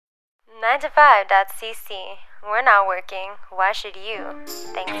9to5.cc. We're not working. Why should you?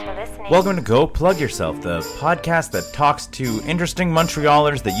 Thanks for listening. Welcome to Go Plug Yourself, the podcast that talks to interesting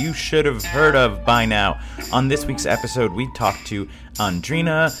Montrealers that you should have heard of by now. On this week's episode, we talked to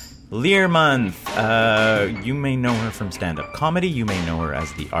Andrina Learmonth. You may know her from stand-up comedy. You may know her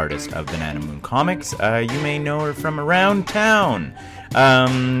as the artist of Banana Moon Comics. You may know her from around town.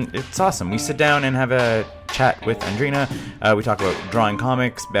 It's awesome. We sit down and have a chat with Andrina. We talk about drawing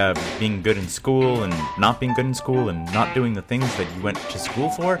comics, being good in school and not being good in school, and not doing the things that you went to school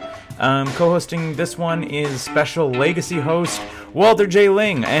for. Co-hosting this one is special legacy host Walter J.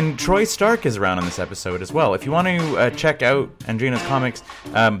 Ling, and Troy Stark is around on this episode as well. If you want to check out Andrina's comics,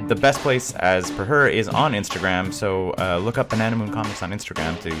 the best place, as per her, is on Instagram. So look up Banana Moon Comics on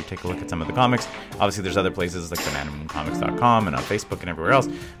Instagram to take a look at some of the comics. Obviously, there's other places like bananamooncomics.com and on Facebook and everywhere else,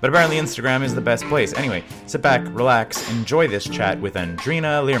 but apparently Instagram is the best place. Anyway, sit back, relax, enjoy this chat with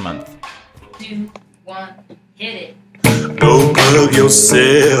Andrina Learmonth. 2, 1, hit it. Go plug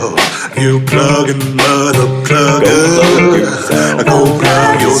yourself, you plug another plugger. Go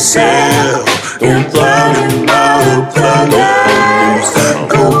plug yourself, you plug another plugger.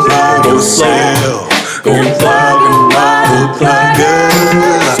 Go plug yourself, you plug another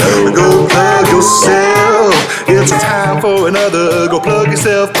plugger. Go plug yourself, it's time for another Go Plug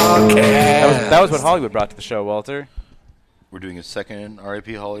Yourself podcast. That was what Hollywood brought to the show, Walter. We're doing a second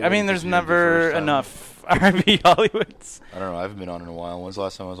R.I.P. Hollywood. I mean, there's never enough R&B Hollywoods. I don't know. I haven't been on in a while. When's the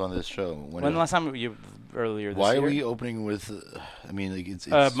last time I was on this show? When the last time you earlier this Why year? are we opening with? I mean, like, it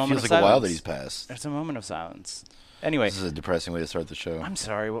moment feels of like a while silence. that he's passed. It's a moment of silence. Anyway, This is a depressing way to start the show, I'm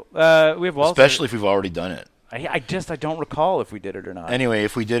sorry. We have Walter. especially if we've already done it. I don't recall if we did it or not. Anyway,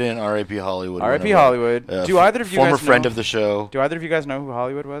 if we didn't, R.I.P. Hollywood. R.I.P. Hollywood. Do either of you former guys friend know, of the show? Do either of you guys know who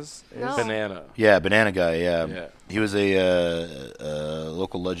Hollywood was? No. Banana. Yeah, Banana Guy. Yeah, Yeah. He was a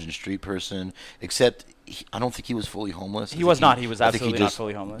local legend street person. Except I don't think he was fully homeless. He was not. He was I think absolutely he not just-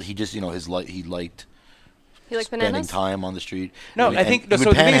 fully homeless. He just, he liked. You like spending bananas? time on the street. No, And I think he so.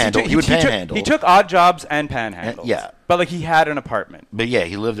 would The thing is, panhandle. He would panhandle. He took odd jobs and panhandles. Yeah. but like he had an apartment. But yeah,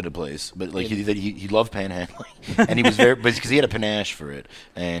 he lived at a place. But like he loved panhandling, and he was very, but because he had a panache for it,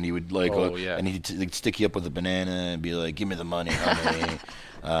 and he would like, and he'd like, stick you up with a banana and be like, "Give me the money, honey."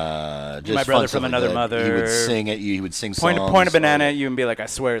 Just My fun brother stuff from like another that. mother. He would sing at you. He would sing songs. Point a banana at you and be like, "I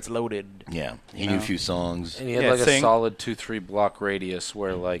swear it's loaded." Yeah, he knew a few songs. And he had Yeah, like sing. a solid 2-3 block radius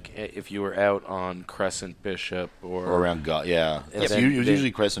where like if you were out on Crescent Bishop or Or around God, yeah. And It's then- it was then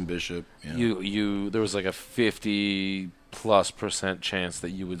usually Crescent Bishop. Yeah. you there was like a 50+% chance that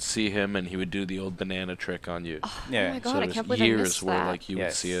you would see him and he would do the old banana trick on you. Yeah. Oh my god, so I there's can't believe I years missed where that. like you would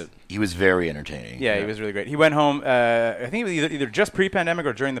Yes. see it. He was very entertaining. Yeah, he was really great. He went home. I think it was either just pre-pandemic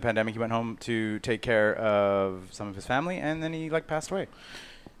or during the pandemic. He went home to take care of some of his family, and then he like passed away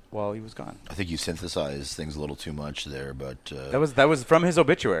while he was gone. I think you synthesized things a little too much there, but That was from his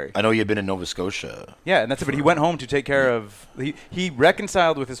obituary. I know you've been in Nova Scotia. Yeah, and that's it. But he went home to take care of. He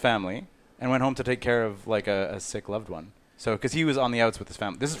reconciled with his family and went home to take care of like a sick loved one. So, because he was on the outs with his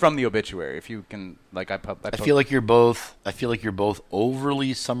family. This is from the obituary. If you can, like, I feel like you're both. I feel like you're both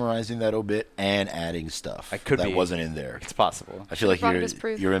overly summarizing that obit and adding stuff I could that be. wasn't in there. it's possible. I feel like brought it as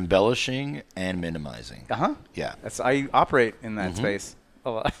proof. you're embellishing and minimizing. Yeah. I operate in that space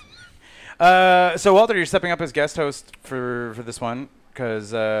a lot. So Walter, you're stepping up as guest host for this one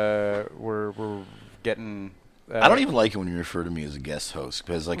because we're getting. I don't even like it when you refer to me as a guest host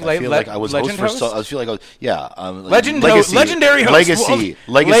because like Le- I feel le- like I was legend host for host? I feel like I was Legendary host. legacy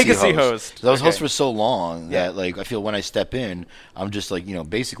Legacy host. I was host Okay. for so long Yeah. that like I feel when I step in I'm just like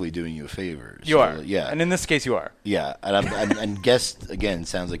basically doing you a favor. You So, are. yeah, And in this case, you are. yeah, and guest again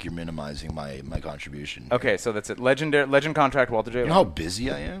sounds like you're minimizing my contribution. Okay, so that's it. Legend contract, Walter J. You know how busy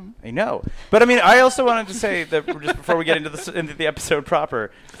I am. I know, but I mean, I also wanted to say that just before we get into the episode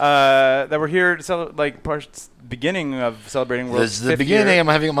proper, that we're here to beginning of celebrating World's This is the 5th beginning.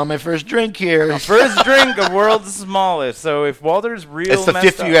 year. I'm on my first drink here. First drink of World's Smallest. So if Walter's real, It's the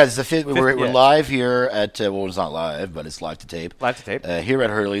messed 5th up- year. It's the 5th. We're yeah. live here at well, it's not live, but it's live to tape. Live to tape. Here at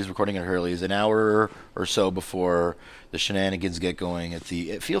Hurley's, recording at Hurley's, an hour or so before the shenanigans get going.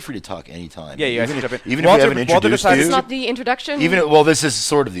 Feel free to talk anytime. Yeah, you guys even can if, jump in. even Walter- if we haven't Walter introduced decided you. It's not the introduction. This is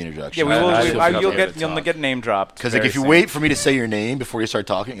sort of the introduction. Yeah, we will. I feel like You'll I'm get name dropped. Because like very if you soon. wait for me to say your name before you start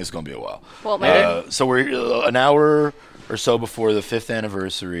talking, it's going to be a while. Well, maybe. So we're an hour or so before the 5th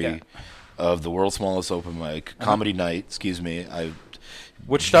anniversary Yeah. of the world's smallest open mic comedy night. Excuse me,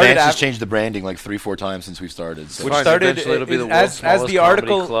 which started Vance has changed the branding like 3-4 times since we've started. So. Which started eventually it'll be the as world's smallest the article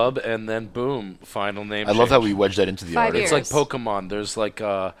comedy club, and then boom, final name. I love how change. we wedged that into the 5 article. years. It's like Pokemon. There's like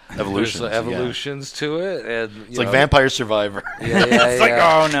Evolutions, there's, evolutions to it, and It's like Vampire Survivor. Yeah, It's like,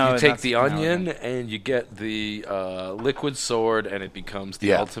 oh, no, You take that's- the no, onion no. and you get the liquid sword, and it becomes the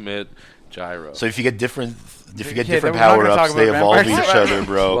Yeah. ultimate gyro. So if you get different then different we're not gonna power talk ups, they about evolve Vampire each Survivor. other,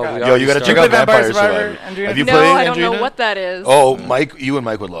 bro. Well, we Yo, already you got to check started. out Vampire Survivor, Survivor. Andrina? Have you No, played, I don't know Andrina? what that is. Oh, you and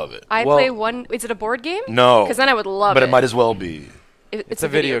Mike would love it. I Well- play one. Is it a board game? No, Because then I would love but it. it might as well be. It's a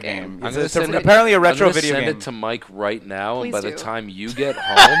video game. I'm It's gonna a- send it- apparently a retro I'm gonna video send game. it to Mike right now, Please and by the do. time you get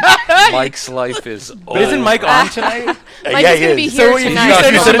home, Mike's life is over. But isn't Mike on tonight? Mike yeah, is he going to be is. here So if you tonight. No, if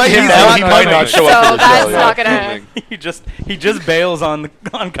you Mike send it to is him not now, he might coming. not show So up for the that's show. not gonna. he just bails on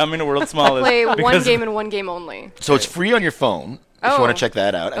coming to World's Smallest. Play one because- game and one game only. So it's free on your phone if you Oh. want to check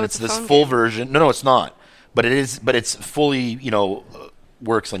that out, and Oh, it's it's a this phone full game. version. No, it's not. But it is. But it's fully,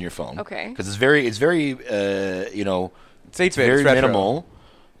 works on your phone. Okay. Because it's very, It's 8-bit, it's very it's retro. minimal,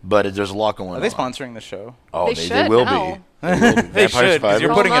 but there's a lot going on. Are they sponsoring the show? Oh, They they should will now. be. They will be. They Vampire should, 'cause Survivor.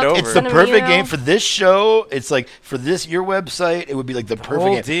 you're putting it Call 'em up, over. It's the send 'em an perfect email. game for this show. It's like for your website, it would be like the perfect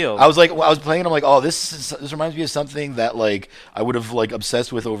whole game. deal. I was playing. I'm like, oh, this reminds me of something that like I would have like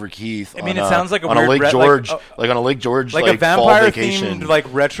obsessed with over Keith. I mean, on, it sounds like a on weird a Lake like, George, oh, like on a Lake George, like like a fall vampire vacation. themed like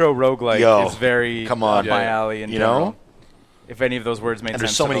retro roguelike Yo, is very come on. up my Yeah. alley in You general. know? If any of those words made And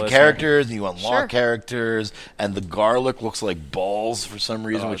sense there's so to the many listener. characters, and you unlock Sure. characters, and the garlic looks like balls for some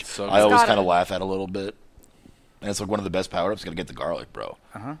reason, Oh, which it's so I good. always Got kind it. of laugh at a little bit. And it's like one of the best power ups. Got to get the garlic, bro.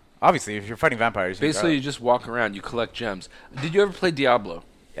 Obviously, if you're fighting vampires, you Basically, got you just walk around, you collect gems. Did you ever play Diablo?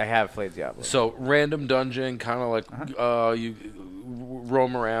 it. I have played Diablo. So random dungeon, kind of like you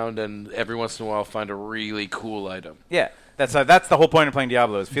roam around, and every once in a while find a really cool item. Yeah, that's the whole point of playing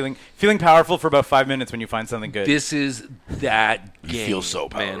Diablo is feeling powerful for about 5 minutes when you find something good. This is that You game. feel so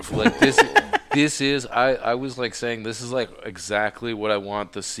man. powerful. Like this. This is I was like saying this is like exactly what I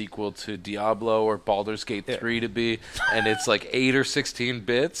want the sequel to Diablo or Baldur's Gate 3 to be, and it's like 8 or 16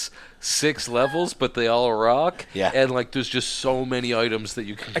 bits, 6 levels, but they all rock. Yeah. And like there's just so many items that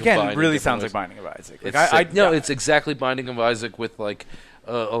you can Again, combine in really different sounds like ways. Binding of Isaac. Like, It's it's exactly Binding of Isaac with like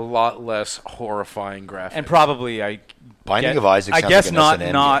a lot less horrifying graphics. and probably Binding of Isaac. I sounds guess like an not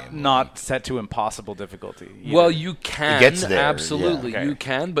SNN not game. not set to impossible difficulty. either. Well, you can gets there, absolutely, yeah. Okay. you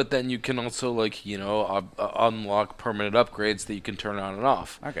can, but then you can also like unlock permanent upgrades that you can turn on and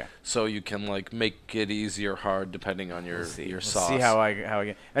off. Okay. So you can like make it easy or hard depending on your We'll sauce. see how I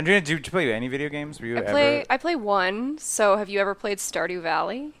get. Andrina, do you play any video games? Were you I play one. So have you ever played Stardew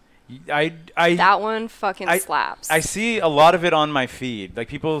Valley? I That one fucking I- slaps. I see a lot of it on my feed. Like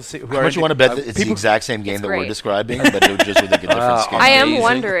people who How are much you want to bet that it's the people- exact same game It's that we're great. describing, but it just with like a different skin? I am Amazing.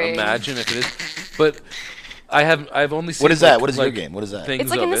 wondering. Imagine if it is, but I've only seen. What is that? like- What is your like game? What is that? things it's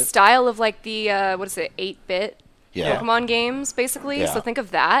like of in the it. style of like the 8-bit Yeah. Pokemon games, basically. Yeah. So think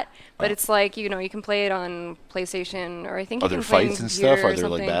of that. But it's like you can play it on PlayStation, or I think Are you there can play fights on and stuff? computer Are or there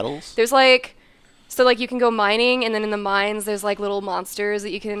like something. battles? There's like. So like you can go mining, and then in the mines there's like little monsters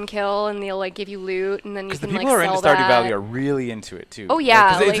that you can kill, and they'll like give you loot, and then you Because the can people like who are into sell Stardew that. Valley are really into it too. Oh,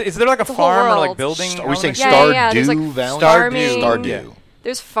 yeah, 'cause like, is there like a it's a whole farm or like world. building? Are we saying Yeah, Stardew yeah, there's, like, Valley? farming. Stardew. Yeah.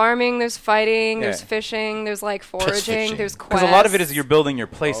 There's farming, there's fighting, Yeah. there's fishing, there's like fishing. foraging, there's quests. Because a lot of it is you're building your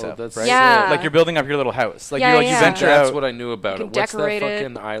place Oh, up, that's right? Yeah. Like you're building up your little house. Like Yeah, you yeah. venture That's out. what I knew about You it. can What's that decorate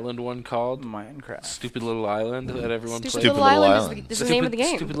fucking it. island one called? Minecraft. Stupid Little Island that everyone Stupid plays. Little Little Island Island. is the name of the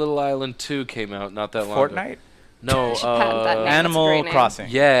game. Stupid Little Island 2 came out not that long ago. Fortnite. No, Should patent that name. That's a Animal great name. Crossing.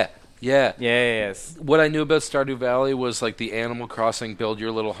 yeah. Yes. What I knew about Stardew Valley was like the Animal Crossing build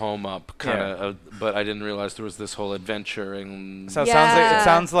your little home up kind of, but I didn't realize there was this whole adventuring. So Yeah. it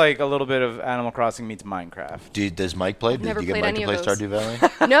sounds like a little bit of Animal Crossing meets Minecraft. Does Mike play? Did never you get played Mike to any play of those. Stardew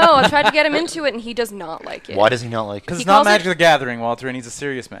Valley? No, I've tried to get him into it, and he does not like it. Why does he not like it? Because He it's not calls it- Magic the Gathering, Walter, and he's a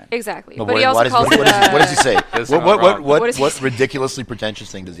serious man. Exactly. No, But why- he also why does- calls what it. does he say? That's What not what wrong. what What does he what say? ridiculously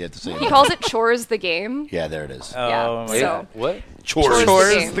pretentious thing does he have to say? He calls it chores the game. Yeah, there it is. Yeah, Oh, my so- God. What? Chores.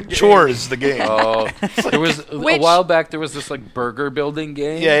 Chores the game. Chores the game. Oh, there was a Which- while back. There was this like burger building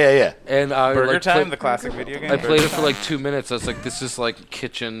game. Yeah. And I Burger like, Time, the classic video game. I played Burger it for Time? like 2 minutes. I was like, "This is like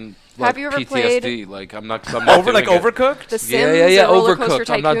kitchen." Like Have you ever PTSD. Like I'm not doing Overcooked. The Sims, Yeah. or Roller Coaster Overcooked.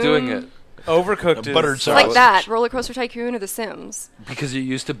 Tycoon. I'm not doing it Overcooked is Buttered It's sauce. like that, Roller Coaster Tycoon or The Sims. because you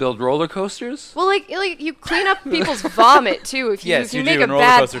used to build roller coasters. Well, like you clean up people's vomit too. If you, Yes, if you you make do a in Roller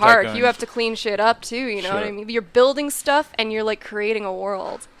bad Coaster park, Tycoon. you have to clean shit up too. You know what I Sure. mean? You're building stuff and you're like creating a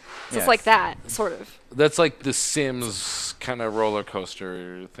world. So Yes. it's like that, sort of. That's like the Sims kind of roller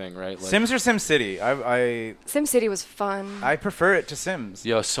coaster thing, right? Like, Sims or SimCity. SimCity was fun. I prefer it to Sims.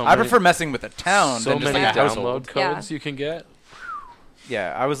 Yeah, so I many, prefer messing with a town so than just many like a download household. codes you can get.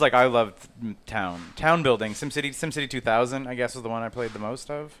 Yeah, I was like, I loved town building. SimCity 2000, I guess, was the one I played the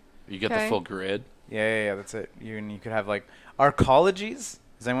most of. You get the full grid. Yeah, that's it. You could have like arcologies.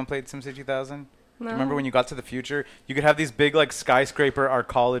 Has anyone played SimCity 2000? No. Remember when you got to the future, you could have these big like skyscraper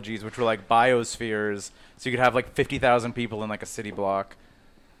arcologies, which were like biospheres. So you could have like 50,000 people in like a city block.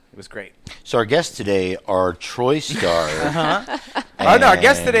 It was great. So our guest today are Troy Star. Oh no, our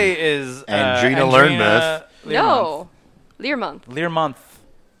guest today is Andrina Learmonth. No, Learmonth. Learmonth.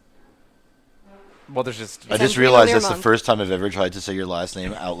 Well, there's just. I just realized that's the first time I've ever tried to say your last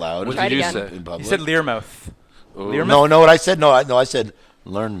name out loud. What did you say? In public. You said Learmonth. No, what I said? No, I said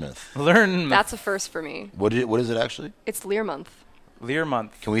Learmonth. Learmonth. That's a first for me. What is it actually? It's Learmonth. Learmonth.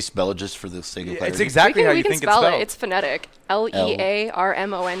 Can we spell it just for the sake of clarity? It's exactly how you think it's spelled. It's phonetic.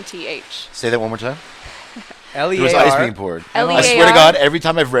 Learmonth. Say that one more time. L-E-A-R. There was ice being poured. I swear to God, every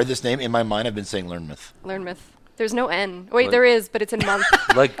time I've read this name in my mind, I've been saying Learmonth. Learmonth. There's no N. Wait, there is, but it's in month.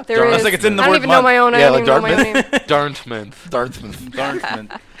 Like there is. It's like it's in the I don't word even know my own. Yeah, I don't like even know my own name. Dartmouth.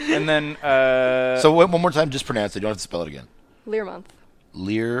 Dartmouth. And then. So one more time, just pronounce it. You don't have to spell it again. Learmonth.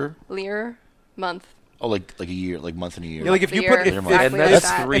 Learmonth. Oh, like a year, like month and a year. Yeah, like if you put and that's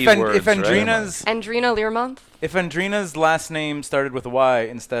like three if words. Andrina's Andrina Learmonth. if Andrina's last name started with a Y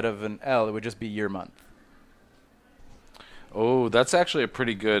instead of an L, it would just be year month. Oh, that's actually a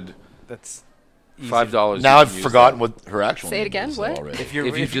pretty good. That's easy. $5. Now I've forgotten what her actual Say name it again, is what? already. If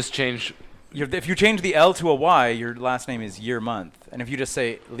If you just change. if you change the L to a Y, your last name is year month, and if you just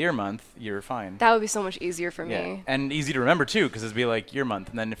say Learmonth, you're fine. That would be so much easier for Yeah, me. and easy to remember too, because it'd be like year month,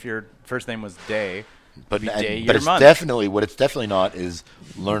 and then if your first name was Day, But it'd be day, it's year, month. definitely what it's definitely not is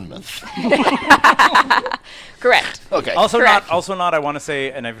Learmonth. Correct. Okay. Also Correct. not. I want to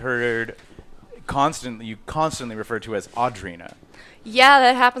say, and I've heard you constantly referred to as Audrina. Yeah,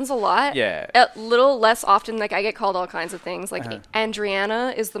 that happens a lot. Yeah. A little less often. Like I get called all kinds of things. Like Uh-huh.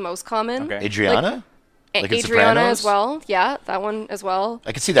 Andriana is the most common. Okay. Adriana? Like in Adriana Sopranos? as well. Yeah, that one as well.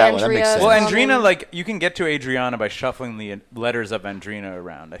 I can see that one. That makes Andrea sense. is Well, common. Andrina, like you can get to Adriana by shuffling the letters of Andrina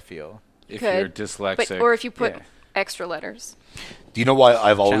around. I feel. If Could. you're dyslexic. But, or if you put Yeah. extra letters. Do you know why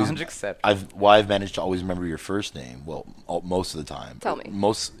I've always Challenge accepted. why I've managed to always remember your first name? Well, most of the time. Tell me.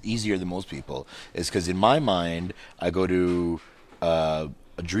 Most easier than most people is because in my mind I go to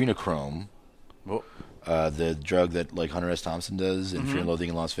adrenochrome, Well, the drug that like Hunter S. Thompson does in Fear and Loathing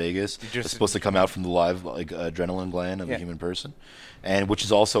in Las Vegas. just- It's supposed to come out from the live like adrenaline gland of Yeah. a human person, and which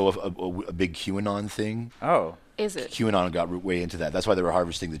is also a big QAnon thing. oh. Is it? QAnon got way into that. That's why they were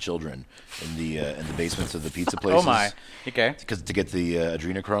harvesting the children in the basements of the pizza places. Oh my. Okay. Because to get the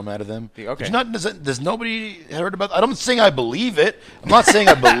adrenochrome out of them. Okay. Does nobody heard about? I'm not saying I believe it. I'm not saying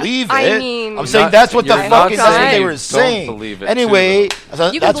I believe it. I mean- I'm saying Not- that's what the you're not fucking that's what saying they you were don't saying. believe it, Anyway, too, so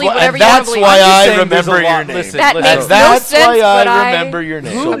You can that's believe why. whatever And you wanna that's believe. why I'm just I saying there's a remember your lot- name. listen, That listen. makes And no that's sense, why I but I- remember your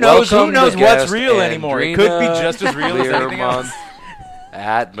name. Who So knows? Who welcome knows to what's guest real anymore? It could be Andrina just as real as anything else. Learmonth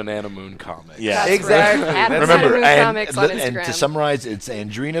at Banana Moon Comics. Yeah, That's exactly. right. At That's Remember, Moon and, Comics on and to Instagram. summarize, it's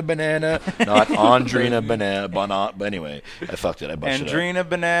Andrina Banana, not Andrina Banana. But anyway, I fucked it. I busted it up. Andrina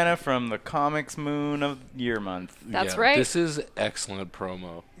Banana from the Comics Moon of Year Month. That's Yeah, right. This is excellent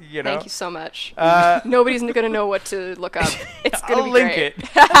promo. You know. Thank you so much. Uh, Nobody's going to know what to look up. It's going to I'll be link great. it.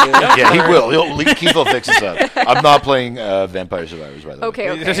 Yeah, he will. Keith will fix this up. I'm not playing Vampire Survivors, by the way. Okay,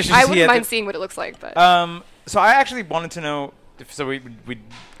 okay. Just I see wouldn't it. mind seeing what it looks like, but So I actually wanted to know. So we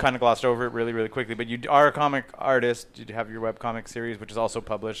kind of glossed over it really quickly, but you are a comic artist. You have your webcomic series, which is also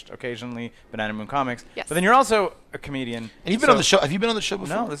published occasionally, Banana Moon Comics. Yes. But then you're also a comedian. And you've been on the show. Have you been on the show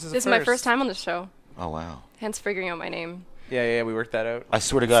before? No, this is this is my first time on the show. Oh wow. Hence figuring out my name. Yeah, we worked that out. I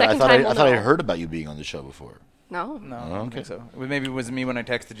swear to God, Second I time thought we'll I'd know. heard about you being on the show before. No. No, I Oh, don't okay. think so. Maybe it was me when I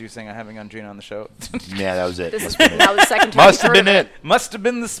texted you saying I'm having Andrina on the show. Yeah, that was it. This is Must have been now the second time Must you've have heard been of it. Must have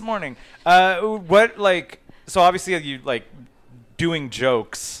been this morning. What like? So obviously you like doing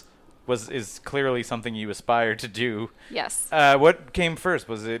jokes is clearly something you aspire to do. Yes. What came first?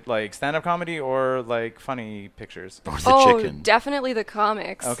 Was it like stand-up comedy or like funny pictures? Or the chicken. Definitely the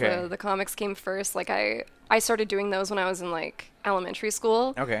comics. Okay. The comics came first. Like I started doing those when I was in like elementary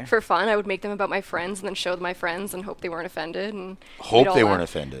school. Okay. For fun, I would make them about my friends and then show them my friends and hope they weren't offended and Hope we'd all they laugh. weren't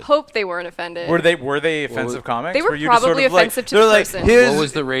offended. Hope they weren't offended. Were they offensive comics? They were you just probably sort of like- offensive to they're the like, person. here's- What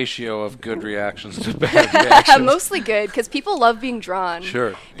was the ratio of good reactions to bad reactions? Mostly good because people love being drawn.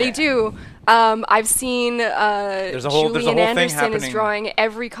 Sure. They do. I've seen there's a whole Julian thing Anderson happening. is drawing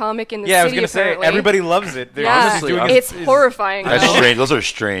every comic in the Yeah, I was city. gonna say apparently. everybody loves it. They're Yeah, honestly doing it's horrifying. That's strange. Those are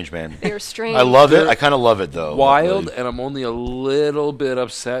strange, man. They're strange. I love it. I kind of love it though. Wild, Like, and I'm only a little bit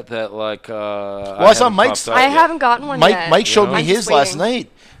upset that like. I saw haven't Mike's- popped up I yet. haven't gotten one yet. Mike showed me I'm his just last waiting.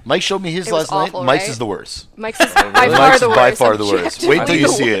 night. Mike showed me his It was last awful, night. Mike's right? is the worst. Mike's is by far Mike's the is worst. by far the worst. Wait till Objectively you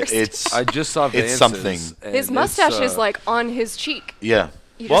the see it. worst. It's I just saw Vance's. It's something. and His it's, mustache is like on his cheek. Yeah.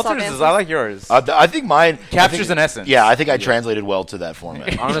 You just saw Walter's Vance's? is. I like yours. I think mine Captures an essence. Yeah, I think I translated well to that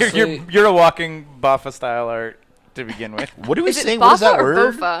format. Honestly, you're a walking Buffa style art to begin with. What are we Is it saying? What is that Boffa or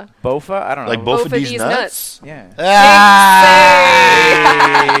word? Bofa? Bofa? I don't know. Like both of Both of these these nuts? Yeah. Ah!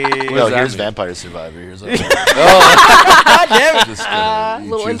 What Well, does that here's mean? Vampire Survivor. Here's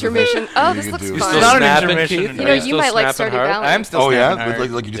Little intermission. Oh, this looks You fun. still Not an snapping, intermission. Keith? You You Are know, still you might like snapping Stardew hard? Valley. I'm still Oh yeah, snapping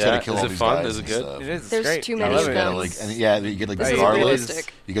hard. like you just Yeah. gotta kill Is all it these fun? guys Is it and good? stuff. It is. There's great. too I many love of it. them. Like, and yeah, you get like This the is garlic.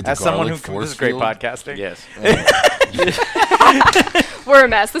 realistic. You get the As someone garlic who force this is great field. podcasting. Yes. We're a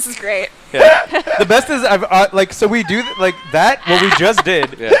mess. This is great. The best is so we do like that. What we just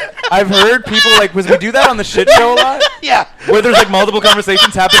did. Yeah. I've heard people like we do that on the shit show a lot. Yeah. Where there's like multiple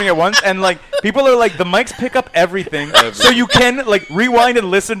conversations happening at once, and like people are like the mics pick up everything, so you can like rewind and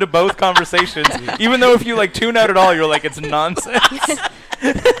listen to both conversations, even though if you like tune out at all, you're like it's nonsense.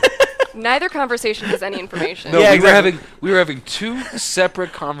 Neither conversation has any information. No, Yeah, we exactly. were having two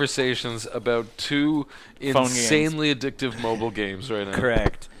separate conversations about two Phone insanely addictive mobile games right now.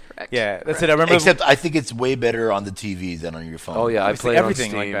 Correct. Correct. Yeah, that's it. I remember. Except I think it's way better on the TV than on your phone. Oh yeah, I Obviously played on everything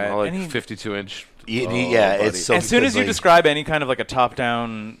Steam. like that. I like Any- 52-inch. Yeah, buddy. it's so. as soon as you like, describe any kind of like a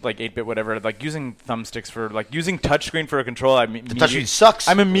top-down like 8-bit whatever, like using thumbsticks for like using touchscreen for a control, the touchscreen sucks.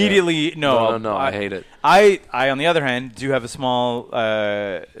 I'm immediately No, I hate it. I on the other hand do have a small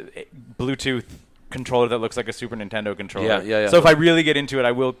Bluetooth controller that looks like a Super Nintendo controller. Yeah. So if I really get into it,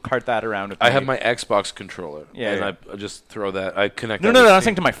 I will cart that around with me. I have my Xbox controller. Yeah, and yeah. I just throw that. I connect. No, that with I'm Steam.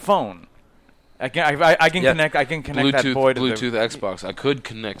 saying to my phone. I can Yeah. connect. I can connect that boy to Bluetooth the Xbox. I could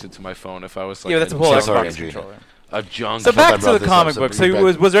connect it to my phone if I was like Yeah, that's a whole I'm Xbox sorry, Andrina. controller. a junk. So thought I back to brought the this up, comic so book. bring it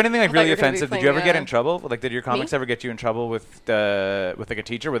So back. was there anything like I thought really you were gonna be offensive? Did you ever playing, get in trouble? Like, did your comics Me? ever get you in trouble with like a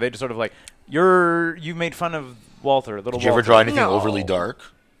teacher? Were they just sort of like you made fun of Walter, little Did you ever Walter? draw anything No. overly dark?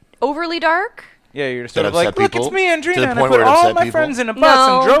 Overly dark? Yeah, you're Did sort it of like, upset look, people? it's me, To Andrina, the and I point put where it all upset my people? friends in a bus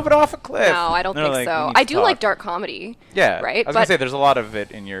No. and drove it off a cliff. No, I don't They're think like, so. "We need I to do talk." like dark comedy. Yeah, right? I was gonna But- say there's a lot of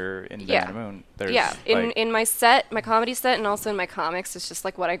it in Band Yeah. of the Moon. There's, Yeah, in like, in my comedy set, and also in my comics, it's just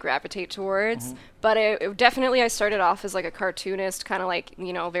like what I gravitate towards. Mm-hmm. But definitely, I started off as like a cartoonist, kind of like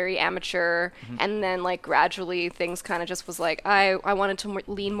very amateur, Mm-hmm. and then like gradually things kind of just was like I wanted to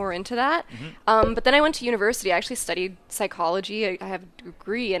lean more into that. Mm-hmm. But then I went to university. I actually studied psychology. I have a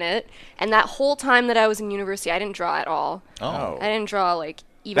degree in it, and that whole time that I was in university, I didn't draw at all. Oh. I didn't draw like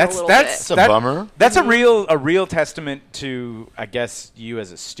even a little That's bit. a bummer. That's a real testament to, I guess, you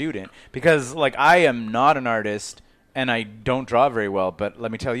as a student, because like I am not an artist and I don't draw very well, but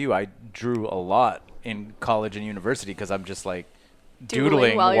let me tell you, I drew a lot in college and university because I'm just like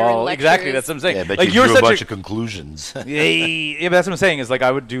doodling while you're in exactly. lectures. That's what I'm saying. Yeah, I bet like you you're drew a such bunch of conclusions. yeah, but that's what I'm saying is like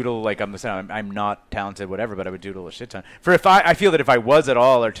I would doodle like I'm not talented, whatever, but I would doodle a shit ton. I feel that if I was at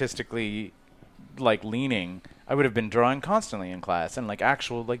all artistically like leaning, I would have been drawing constantly in class and like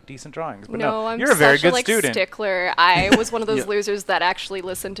actual like decent drawings. But no, I'm you're a very such good like, student. stickler. I was one of those Yeah. losers that actually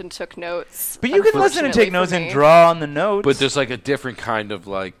listened and took notes. But you can listen and take unfortunately notes for and me. draw on the notes. But there's like a different kind of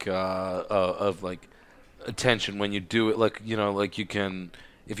like attention when you do it. Like like you can.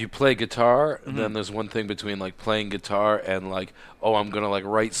 If you play guitar, then there's one thing between like playing guitar and like, oh, I'm gonna like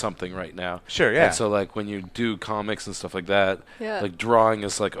write something right now. Sure, yeah. And so like when you do comics and stuff like that, Yeah. like drawing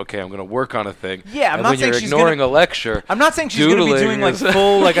is like, okay, I'm gonna work on a thing. Yeah, I'm and not when saying you're she's ignoring gonna- a lecture. I'm not saying she's going to be doodling doing like is-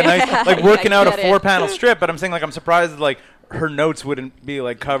 full like a nice like Yeah, working I out a get it. 4-panel strip, but I'm saying like I'm surprised like her notes wouldn't be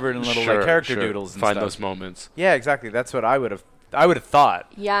like covered in little Sure, like character sure. doodles and Find stuff. those moments. Yeah, exactly. That's what I would have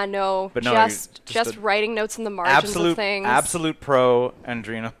thought. Yeah, no, But no, you're just just a writing notes in the margins of things. Absolute pro,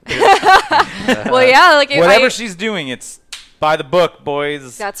 Andrina. Well, yeah, like Whatever she's doing, it's by the book,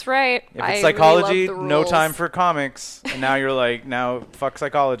 boys. That's right. If I it's really psychology, love the no rules. time for comics. And now you're like, now fuck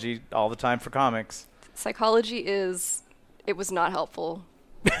psychology, all the time for comics. Psychology it was not helpful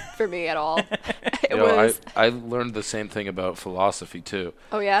for me at all. It You know, was. I learned the same thing about philosophy too.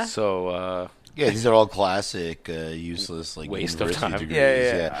 Oh yeah. So Yeah, these are all classic, useless, like Waste of university time. degrees.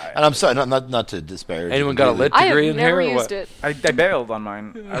 Yeah. And I'm sorry, not to disparage. Anyone it got a completely. lit I degree have in here? never or used what? it. I bailed on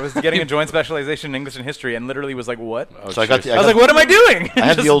mine. I was getting a joint specialization in English and history, and literally was like, "What?" Oh, So I got shit. the, I was like, "What am I doing?" I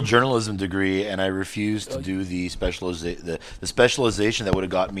had Just- the old journalism degree, and I refused to do the specialization that would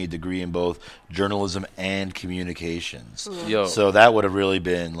have got me a degree in both journalism and communications. Yo. So that would have really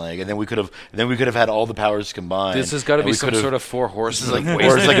been like, and then we could have had all the powers combined. This has got to and be we some could have- sort of Four Horsemen like- of or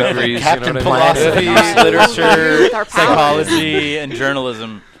it's waste like a degrees. Captain you know what I mean? philosophy, literature, With our powers. psychology, and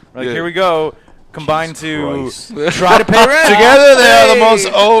journalism. Like, Yeah. here we go, combined to Christ. try to pay rent. Together, they are the Hey! most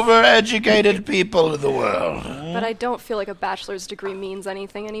overeducated people in the world. But I don't feel like a bachelor's degree means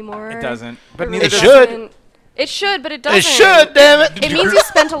anything anymore. It doesn't, but It neither It does should. doesn't. It should, but it doesn't. It should, damn it. It means you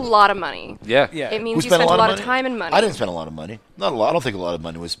spent a lot of money. Yeah. Yeah. It means We you spent a lot of money? time and money. I didn't spend a lot of money. Not a lot. I don't think a lot of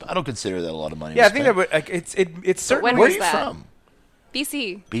money was. I don't consider that a lot of money. Yeah, I was think spent. that would, like, it's certain. when Where are was you that? from?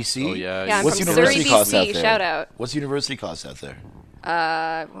 BC. BC. Oh, yeah. Yeah, I'm What's from university Surrey, cost out BC. there? Shout out. What's university cost out there?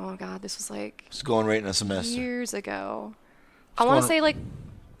 Oh god, this was like It's going right in a semester. years ago. I want to say like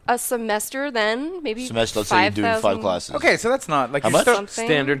a semester then, maybe Semester. Let's say you're doing 5 5,000. classes. Okay, so that's not like How you much? still- Something.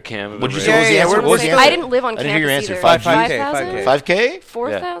 Standard Canada. What'd you rate. say? What was the Yeah, answer? we're- What was the we're answer? I didn't live on I didn't hear your campus answer. either. 5K? 5,000? 5K?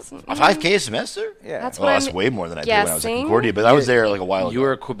 4,000? 5K a semester? Yeah. That's Well, what that's I'm way more than I did when I was at guessing. Concordia, but I was there like a while ago. You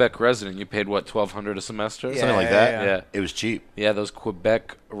were a Quebec resident. You paid what, $1,200 a semester? Something like that. Yeah. It was cheap. Yeah, those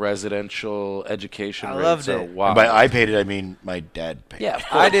Quebec residential education I rates loved are it. wild. And by I paid it, I mean my dad paid. Yeah,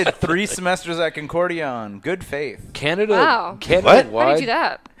 I did 3 semesters at Concordia on good faith. Canada. Wow. Canada What? How wide. do you do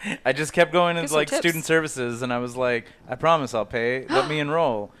that? I just kept going Give into some like tips. student services, and I was like, I promise I'll pay. Let me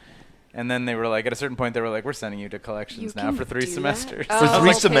enroll. And then they were like, at a certain point, they were like, we're sending you to collections You now can for 3 do that? semesters. Oh. For 3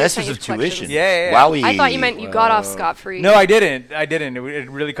 okay, semesters so of you collections. tuition. Yeah. Wowie. I thought you meant you got off scot-free. No, I didn't. It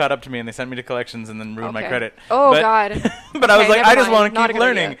really caught up to me, and they sent me to collections and then ruined my Okay. credit. Oh, But- God. But I was Okay, like, I never just mind. want to Not a keep good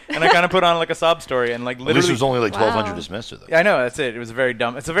learning, idea. and I kind of put on like a sob story, and like Well, literally. this was only like Wow. $1,200 a semester though. Yeah, I know, that's it. It was very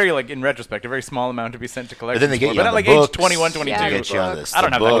dumb. It's a very, like, in retrospect, a very small amount to be sent to collections. then they get for, you but on at the like books. age 21, 22. Yeah. They get you on this. I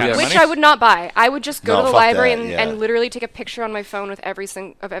don't the have that kind of books. money. Which I would not buy. I would just go No, to the fuck library that, and, yeah. and literally take a picture on my phone with every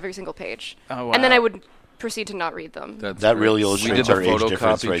single page. Oh, wow. And then I would proceed to not read them. That's That great. really We illustrates did our the age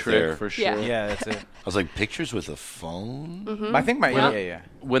difference photocopy right trick there. for sure. Yeah. Yeah, that's it. I was like, pictures with a phone? Mm-hmm. I think my, Yeah. yeah.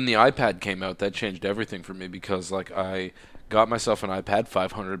 When the iPad came out, that changed everything for me because like I got myself an iPad,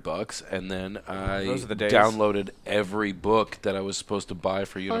 $500, and then I Those are the days. downloaded every book that I was supposed to buy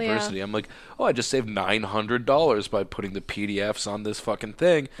for yeah. university. I'm like, oh, I just saved $900 by putting the PDFs on this fucking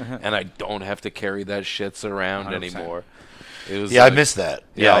thing, and I don't have to carry that shits around 100%. anymore. It was Yeah, I like- missed that.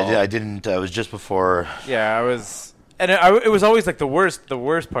 Yeah, Yeah. I didn't. I was just before. Yeah, I was, and it was always like the worst. The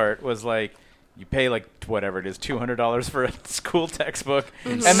worst part was like you pay like whatever it is, $200 for a school textbook,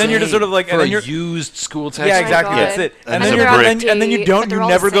 and then you're just sort of like, for and then a you're. used school textbook. Yeah, Oh my exactly. God. That's it. And And it's then a you're, brick. and then you don't. They're You all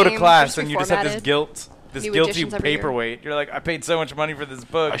never the go to same, class, just and you just have this reformatted. guilt, this New guilty editions every year. paperweight. You're like, I paid so much money for this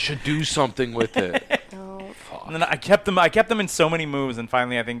book. I should do something with it. No. And then I kept them in so many moves, and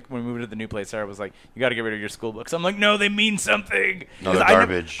finally, I think when we moved to the new place, Sarah was like, "You got to get rid of your school books." I'm like, "No, they mean something." No, 'Cause they're I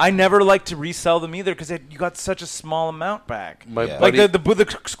garbage. I never like to resell them either because you got such a small amount back. My Yeah. Like buddy,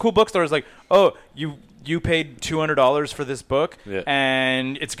 the school bookstore is like, "Oh, you paid $200 for this book, Yeah.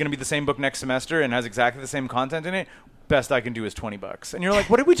 and it's going to be the same book next semester and has exactly the same content in it. Best I can do is $20." And you're like,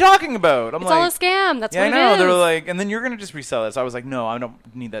 "What are we talking about?" I'm It's like, all a scam. That's yeah, what I know. it is. They're like, and then you're gonna just resell it. So I was like, no, I don't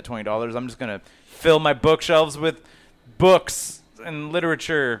need that $20. I'm just gonna fill my bookshelves with books and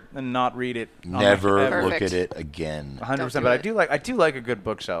literature and not read it. on my- Never ever. look Perfect. at it again. 100%. Don't But do I do like a good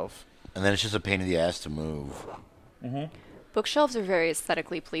bookshelf. And then it's just a pain in the ass to move. Bookshelves are very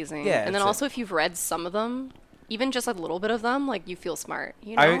aesthetically pleasing. Yeah, and then it's also if you've read some of them, even just a little bit of them, like you feel smart.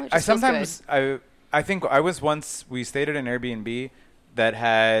 You know, I It just feels sometimes good. I think I was once we stayed at an Airbnb that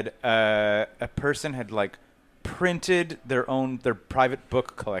had a person had like printed their private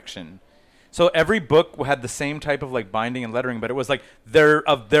book collection. So every book had the same type of like binding and lettering, but it was like their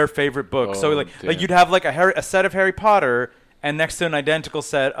favorite book. So Oh, like damn. you'd have like a set of Harry Potter and next to an identical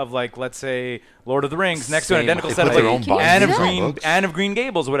set of like, let's say, Lord of the Rings, next to an Same. identical They set of put like their own Anne of bindings on Green books. Anne of Green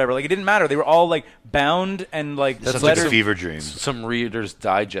Gables, whatever. Like it didn't matter. They were all like bound and like That's like letters. a fever dream. some Reader's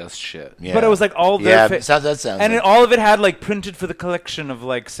Digest shit. Yeah. But it was like all their Yeah, fa- that sounds. and like, all of it had like printed for the collection of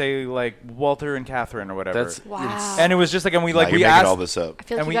like say like Walter and Catherine or whatever. That's Wow. And it was just like, and we nah, like you're we making asked. all this up. I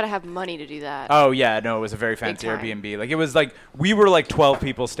feel like and you we- gotta have money to do that. Oh yeah, no, it was a very fancy time. Airbnb. Like it was like we were like 12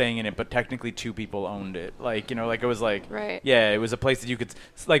 people staying in it, but technically 2 people owned it. Like like it was like Right. Yeah, it was a place that you could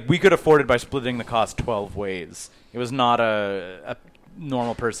like we could afford it by splitting the cost 12 ways. It was not a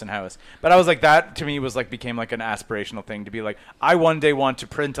normal person house. But I was like that to me was like became like an aspirational thing to be like I one day want to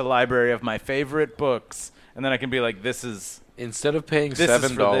print a library of my favorite books and then I can be like, this is Instead of paying This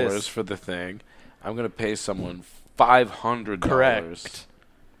is for $7 this. for the thing, I'm going to pay someone $500 Correct.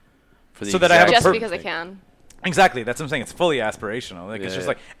 for the So that I have a exact Just per- because I thing. can. exactly. That's what I'm saying. It's fully aspirational. Like it's just Yeah.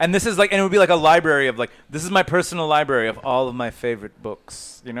 like, and this is like, and it would be like a library of like, this is my personal library of all of my favorite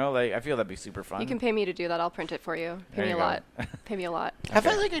books. You know, like I feel that'd be super fun. You can pay me to do that. I'll print it for you. There Pay me you a go. lot. Pay me a lot. Have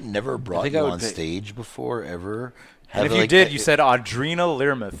I like I never brought think you I would on pay- stage before ever? And if Have, you like, did, you said Andrina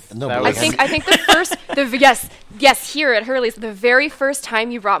Learmonth. No, That but was- I think the first yes here at Hurley's, the very first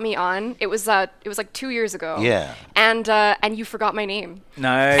time you brought me on, it was like 2 years ago. Yeah. And you forgot my name.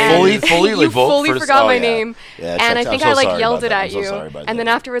 nice. And Fully, you like, vote fully first- forgot oh, my yeah. name. Yeah, And I I'm think so I like sorry yelled about it that. at I'm so you. sorry about And then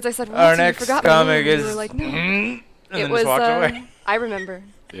that. afterwards I said, Our "What? You next forgot my comic name." is. You were like, "No." and It then was just walked away. I remember.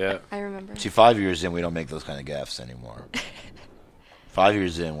 Yeah. I remember. See, 5 years in, we don't make those kind of gaffes anymore. 5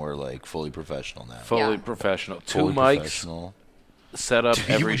 years in, we're like fully professional now. Fully Yeah. professional. Fully Two mics professional. set up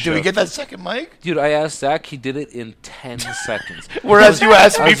every Did show. we get that second mic? Dude, I asked Zach. He did it in 10 seconds. Whereas you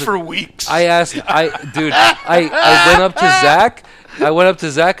asked I me was- for weeks. I went up to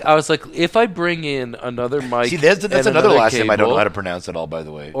Zach. I was like, if I bring in another mic, See, that's and another last name I don't know cable, how to pronounce at all, by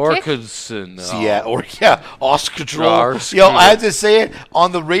the way. Orkudson. See, yeah, Oscar Jar- Yo, I had to say it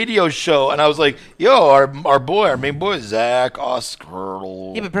on the radio show, and I was like, yo, our main boy, Zach Oscar.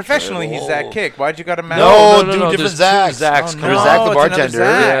 Yeah, but professionally, he's Zach Kick. Why'd you got him out? No, no, two no, different there's two Zachs. Zachs. Oh, There's no, Zach the it's another bartender,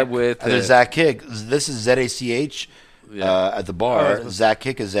 Zach. Yeah, with and there's Zach Kick. This is ZACH at the bar. Oh, Zach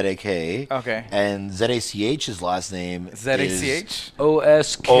Kick is ZAK. Okay. And ZACH's last name is ZACH?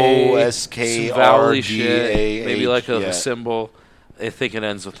 OSK Valley shit. OSKRDAH. Maybe like a Yeah. symbol. I think it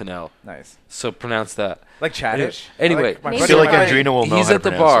ends with an L. Nice. So pronounce that. Like Chadish. Anyway, my I I buddy feel like Ryan- Andrina will know he's how at to the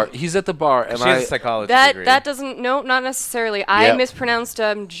pronounce bar. it. He's at the bar, and She has a psychology degree. That doesn't not necessarily. I Yeah. mispronounced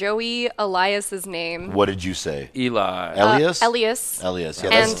Joey Elias's name. What did you say? Eli. Elias? Elias. Elias. Yeah,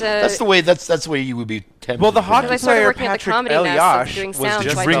 And, that's the way. That's the way you would be tempted. Well, the to hockey I pronounce started player working at the Patrick Comedy Nest, Eliash doing was sound,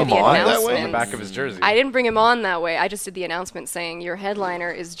 just so I bring did him the on that way? on the announcement. back of his jersey. I didn't bring him on that way. I just did the announcement saying your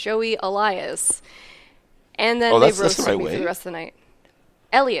headliner is Joey Elias, and then Oh, they that's the roasted right me way? for the rest of the night.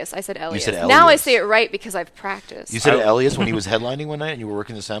 Elias, I said Elias. said Now I Elias. say it right because I've practiced. You said Elias when he was headlining one night and you were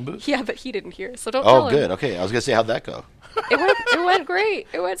working the sound booth? Yeah, but he didn't hear, so don't tell Oh, him. good. Okay. I was going to say, how'd that go? It went great.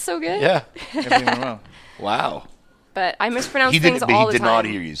 It went so good. Yeah. Everything went well. Wow. But I mispronounce He things didn't, all but the he did time. not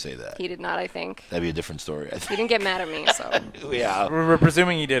hear you say that. He did not, I think. That'd be a different story, I He think. didn't get mad at me, so Yeah. We're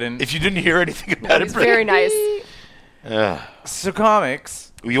presuming he didn't. If you didn't hear anything he about was it, very nice. So comics.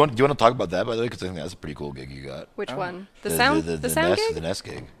 Do you want to talk about that, by the way? Because I think that's a pretty cool gig you got. Which one? The The sound Nest, gig? The Nest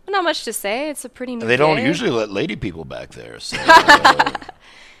gig. Not much to say. It's a pretty new They don't gig. usually let lady people back there. So,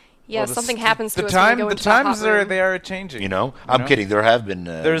 Yeah, Well, the something s- happens to the us time, when we go the into that times hot room. they are changing. you know? I'm know? kidding. There have been...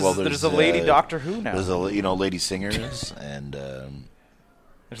 There's a lady Doctor Who now. There's lady singers and...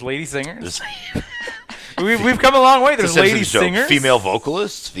 There's lady singers. there's We've come a long way. There's It's a lady joke. singers. Female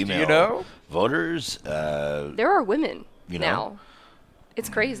vocalists, female You know? voters. There are women You know? now. It's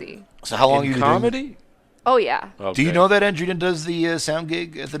crazy. So how long In you comedy? Oh yeah. Do you know that Andrina does the sound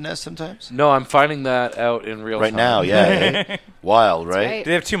gig at the Nest sometimes? No, I'm finding that out in real Right time. now, yeah. eh? Wild, right? right. Do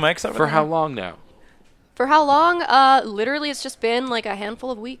they have two mics over For there? how long now? For how long? Literally, it's just been like a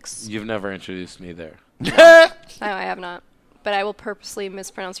handful of weeks. You've never introduced me there. No, I have not. But I will purposely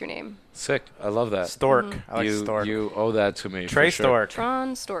mispronounce your name. Sick. I love that. Stork. I like you, Stork. you owe that to me. Trey for sure. Stork.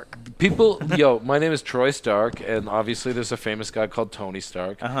 Tron Stork. People, my name is Troy Stark, and obviously there's a famous guy called Tony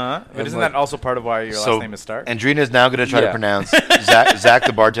Stark. Uh-huh. But And isn't like- that also part of why your So last name is Stark? Andrina is now going to try to Yeah. pronounce Zach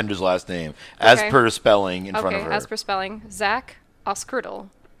the bartender's last name as Okay. per spelling in front Okay, of her. as per spelling, Zach Oskurdle.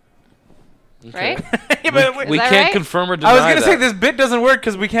 Right? Yeah, but We that can't right? confirm or deny I was going to that. say this bit doesn't work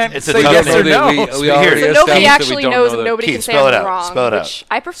because we can't It's a say tough yes no, or we- no. we Here. already So established nobody that actually we don't knows know and that. nobody Keith, can say spell it I'm out. wrong, Spell it out. which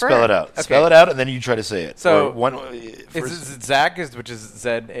I prefer. Spell it out. Okay. Spell it out, and then you try to say it. So, Or one. It's Zach, which is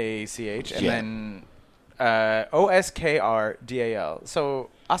Z-A-C-H, and Yeah. then Oskrdal. So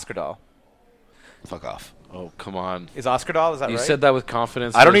Oskardal. Fuck off. Oh, come on. Is Oskardal? Is that You right? said that with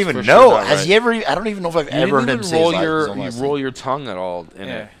confidence. I don't but it's even for sure know. not Has right. he ever? I don't even know if I've You ever heard didn't him even say roll his your own last roll name. your tongue at all in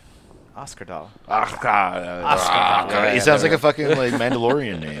Yeah. it. Oskardal. He sounds like a fucking like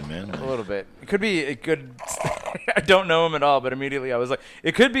Mandalorian name, man. A little bit. It could be. It could. I don't know him at all, but immediately I was like,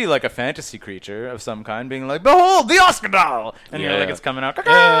 it could be like a fantasy creature of some kind, being like, "Behold, the Oskardal," and you're like, Yeah. it's coming out.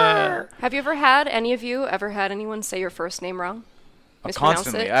 Have you ever had, any of you ever had anyone say your first name wrong? Mispronounce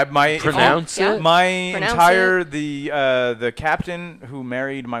Constantly. it? Pronounce Yeah. it? My Pronounce entire it. the captain who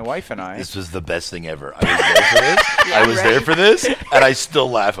married my wife and I. This was the best thing ever. I was there for this. I was there for this, and I still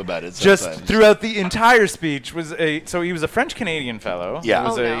laugh about it sometimes. Just throughout the entire speech was so he was a French Canadian fellow. Yeah. He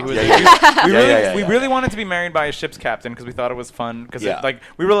was Oh, a- no. he was Yeah, a- yeah, we yeah, really yeah, we yeah. really wanted to be married by a ship's captain because we thought it was fun because Yeah.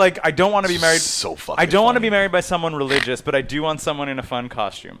 we were like I don't want to be married. So fucking I don't want to funny. be married by someone religious, but I do want someone in a fun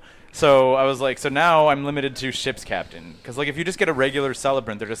costume. So I was like, so now I'm limited to ship's captain because like if you just get a regular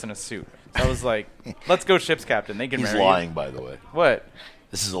celebrant, they're just in a suit. So I was like, let's go ship's captain. They can He's marry you. lying, by the way. What?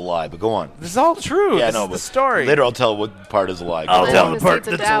 This is a lie, but go on. This is all true. Yeah, this no, is the but story. later I'll tell what part is a lie. Go I'll on. tell Later the part seeds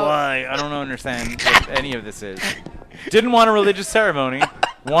of that's a doubt. lie. I don't understand what any of this is. Didn't want a religious ceremony.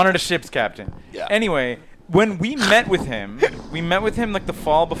 Wanted a ship's captain. Yeah. Anyway, when we met with him like the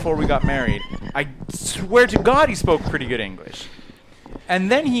fall before we got married. I swear to God he spoke pretty good English. And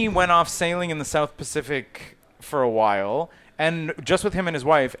then he went off sailing in the South Pacific for a while, and just with him and his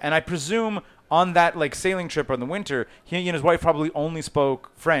wife. And I presume on that like sailing trip in the winter, he and his wife probably only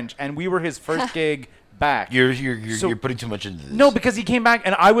spoke French, and we were his first gig back. You're putting too much into this. No, because he came back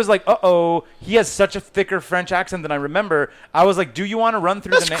and I was like, uh-oh, he has such a thicker French accent than I remember. I was like, do you want to run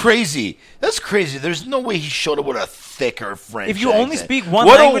through That's the name? crazy. That's crazy. There's no way he showed up with a thicker French If you only accent. speak one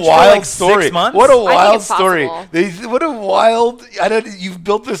what language a for, wild like, 6 story. months? What a I think wild it's story. possible. What a wild. You've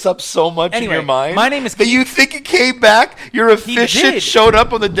built this up so much Anyway, in your mind. my name is that you think it came back. Your efficient did. showed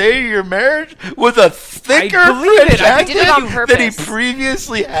up on the day of your marriage with a thicker I believe French it. I accent think did it on that he purpose.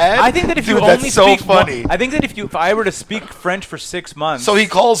 previously had. I think that if Dude, you that's only so speak funny. I think that if I were to speak French for 6 months. So he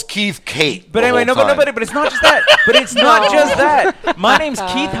calls Keith Kate. But the anyway, whole no, time. but it's not just that. But it's not No. just that. My name's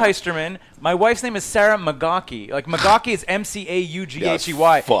Keith Heisterman. My wife's name is Sarah Magaki. Like Magaki is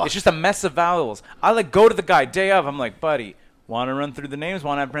Maugghey. fuck. It's just a mess of vowels. I like go to the guy day of. I'm like, buddy, want to run through the names?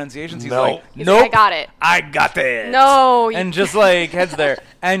 Want to have pronunciations? He's No. like, He's nope, like, I got it. I got it. No, you- and just like heads there,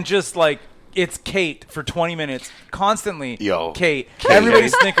 and just like it's Kate for 20 minutes, constantly. Yo. Kate.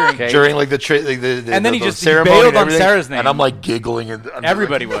 Everybody's snickering. during like the And then he the just- he ceremony bailed and on everything, Sarah's name. and I'm like giggling and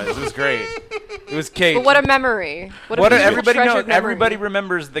Everybody was. It was great. It was Kate. But what a memory. What a What beautiful, everybody knows, treasured memory. everybody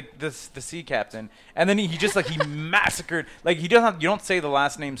remembers the sea captain, and then he just like he massacred. Like he doesn't. You don't say the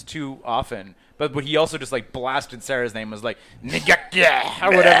last names too often, but he also just like blasted Sarah's name, was like Nigakya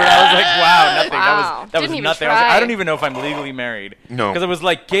or whatever. And I was like, wow, nothing. Wow. That was Didn't even nothing. I was like, I try. don't even know if I'm legally married. No. because it was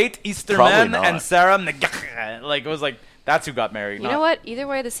like Kate Probably Easterman not. and Sarah Nigakya. Like it was like that's who got married. You know what? Either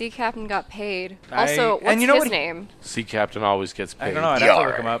way, the sea captain got paid. I- Also, and what's you know his what he- name? Sea captain always gets paid. I don't know. I'd have to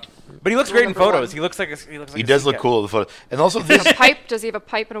look him up. But he looks great in Number photos. one. He looks like a. He does sea look captain. cool in the photo, and also this. Pipe? Does he have a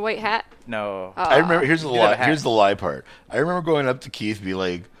pipe and a white hat? No. I remember. Here's the He did have a lie. hat. Here's the lie part. I remember going up to Keith and be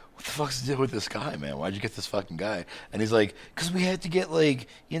like, "What the fuck's the deal with this guy, man? Why'd you get this fucking guy?" And he's like, "Cause we had to get like,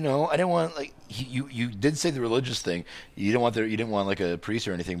 I didn't want like you did say the religious thing. You didn't want like a priest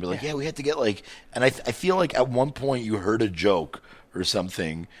or anything, but like yeah, we had to get like." And I feel like at one point you heard a joke or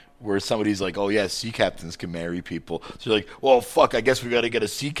something where somebody's like, "Oh yeah, sea captains can marry people." So you're like, "Well, fuck, I guess we got to get a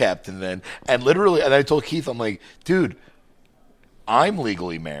sea captain then." And literally, and I told Keith, I'm like, "Dude, I'm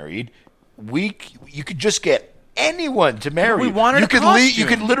legally married. You could just get anyone to marry we you. wanted You a could you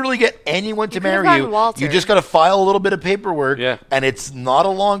could costume. literally get anyone to You could have marry gotten you. Walter. You just got to file a little bit of paperwork, Yeah. and it's not a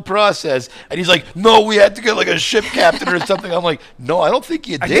long process." And he's like, "No, we had to get like a ship captain or something." I'm like, "No, I don't think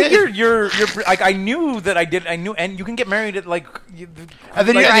you I did." think you're like I knew that I did. I knew, and you can get married at like. And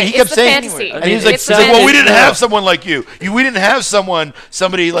then like, he Right, kept it's the saying, fantasy. and he's like, It's the "Well, we fantasy. didn't have someone like you. We didn't have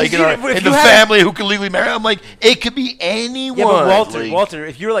somebody like You- if in you the had- family who could legally marry." I'm like, "It could be anyone." Yeah, but Walter, Like, Walter,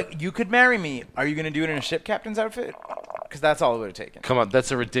 if you're like you could marry me, are you gonna do it in a ship captain's outfit? Because that's all it would have taken. Come on,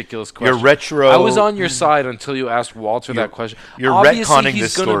 that's a ridiculous You're question. retro. I was on your side until you asked Walter that question. you're Obviously, retconning he's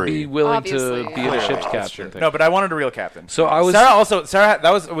this gonna story. be willing Obviously, to be yeah. the ship's That's captain. true. Thing. No, but I wanted a real captain. So I was Sarah.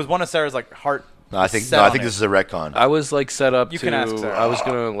 It was one of Sarah's like heart. No, I think set no, I on think it. this is a retcon. I was like set up You to. can ask Sarah. I was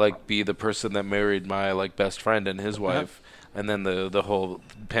gonna like be the person that married my like best friend and his Uh-huh. wife, and then the whole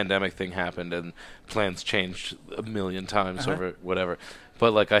pandemic thing happened and plans changed a million times over whatever.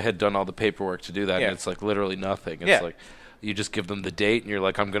 But like I had done all the paperwork to do that, Yeah. and it's like literally nothing. It's Yeah. like you just give them the date, and you're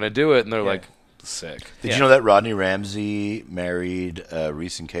like, I'm gonna do it, and they're Yeah. like, sick. Did Yeah. you know that Rodney Ramsey married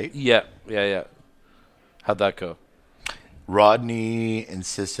Reese and Kate? Yeah. How'd that go? Rodney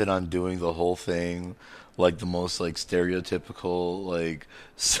insisted on doing the whole thing like the most like stereotypical like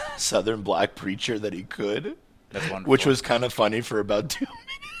Southern black preacher that he could, That's wonderful. which was kind of funny for about 2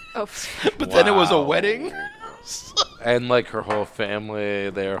 minutes. Oh, But then it was a Wow. wedding. and like her whole family,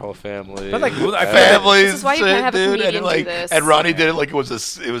 their whole family. But like, I feel like Families, This is why you can't have a dude, comedian and do like, this. and Ronnie did it like it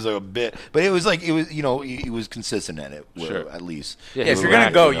was a bit, but it was like he was consistent at it, Sure. at least. Yeah, if he you're was gonna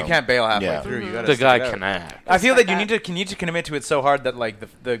act, go, you you know. can't bail halfway Yeah. through. You gotta the stick guy it out. can act. I feel that Respect you need to commit to it so hard that like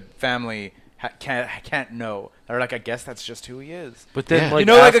the family can't know. Or like, I guess that's just who he is. But then, Yeah. like, You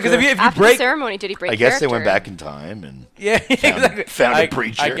know, like, because after- if you After break, the ceremony, did he break I guess they character? went back in time and yeah, exactly. found a I-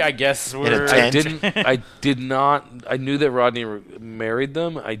 preacher I guess in a we're. tent. I did not. I knew that Rodney married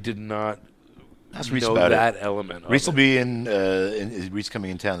them. I did not Ask Reese know about that it. element. Reese will of be in Reese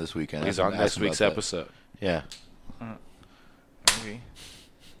coming in town this weekend. it. He's Ask on him next about week's that. episode. Yeah. Maybe.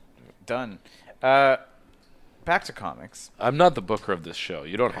 Done. Back to comics. I'm not the booker of this show.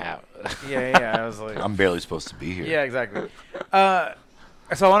 You don't have. Yeah. I was like, I'm barely supposed to be here. yeah, exactly.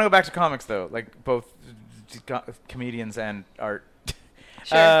 So I want to go back to comics though, like both comedians and art.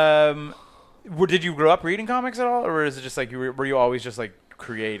 Sure. Did you grow up reading comics at all, or is it just like were you always just like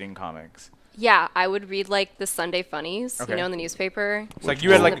creating comics? Yeah, I would read like the Sunday funnies, Okay. you know, in the newspaper. It's like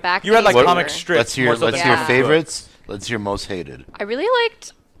you had On the like back you had like page comic or- strips. Let's hear more so than your Yeah. favorites. Let's hear most hated. I really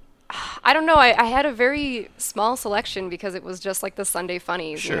liked. I don't know. I had a very small selection because it was just like the Sunday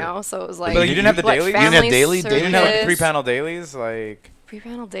funnies, Sure. you know. So it was like. But you didn't have the what, dailies? You didn't have Family daily- they You didn't have like Circus? 3-panel dailies, like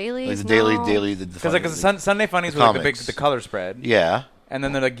Pre-panel dailies. Like the no. daily, because like Sunday funnies the were like the big comics. the color spread. Yeah. And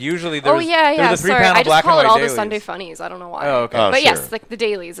then they're like usually there's Oh yeah, yeah. the Sorry, 3-panel I just black call and it white all dailies. the Sunday funnies. I don't know why. Oh, okay. Oh, But sure. yes, like the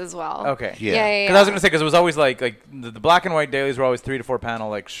dailies as well. Okay. Yeah. Yeah. Because I was gonna say because it was always like the black and white dailies were always 3 to 4 panel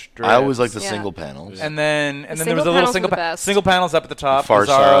like strips. I always like the Yeah. single panels. And then there was single a little panels were single the best. single panels up at the top. Far Bizarro,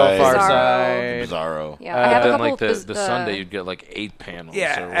 Side. Far Bizarro. Side. Bizarro. Yeah, I have a then couple. like the of Sunday, you'd get like 8 panels.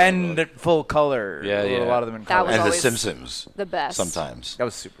 Yeah, or whatever. and the full color. Yeah, A yeah. lot of them in That color. was And The always Simpsons. the best. Sometimes. That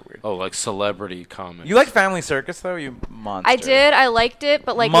was super weird. oh, like celebrity comics. You like Family Circus though? You monster. I did. I liked it,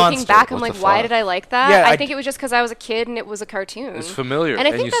 but like looking Monster. back, I'm What like, the why fuck? did I like that? Yeah, I I think it was just because I was a kid and it was a cartoon. It's familiar, And I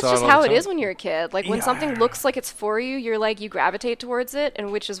and think you that's saw it just all the how it time. is when you're a kid. Like when Yeah. something looks like it's for you, you're like you gravitate towards it,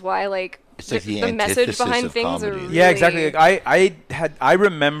 and which is why like It's like the message antithesis behind of things are comedy. really Yeah, exactly. Like, I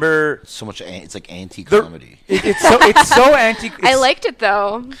remember So much. It's like anti-comedy. it's so anti. I liked it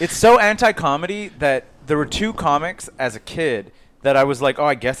though. It's so anti-comedy that there were 2 comics as a kid that I was like, oh,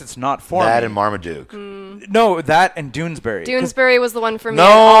 I guess it's not for That me. and Marmaduke. No, that and Doonesbury. 'Cause- Doonesbury was the one for me. No, I'd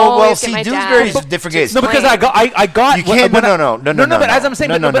always well, get see, my Doonesbury's dad a different to case. No, because explain. I got. You can't- when I- no. But as I'm saying,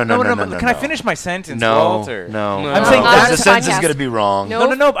 no, but no, can I no. finish my sentence, No, Walter? no. I'm saying Not that's the this sentence is podcast. going to be wrong.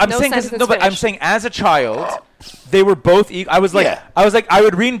 No. No. I'm No saying sentence but I'm finished. saying as a child, they were both. I was like, Yeah. I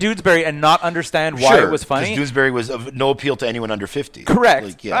would read Doonesbury and not understand why Sure, it was funny. 'cause Doonesbury was of no appeal to anyone under 50. Correct.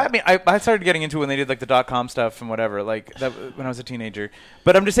 Like, yeah. I mean, I started getting into it when they did like the .com stuff and whatever, like that when I was a teenager.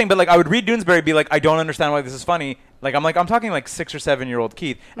 But I'm just saying, but like I would read Doonesbury, be like, I don't understand why this is funny. Like I'm talking like 6 or 7-year-old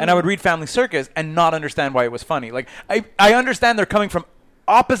Keith, and I would read Family Circus and not understand why it was funny. Like I understand they're coming from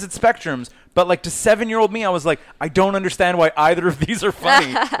opposite spectrums, but like to 7-year-old me, I was like, I don't understand why either of these are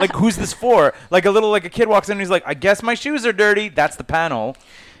funny. Like who's this for? Like a kid walks in and he's like, I guess my shoes are dirty. That's the panel.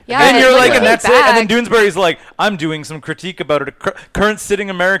 Yeah, And then it's you're like, looking and that's it. back. And then Doonesbury's like, I'm doing some critique about a current sitting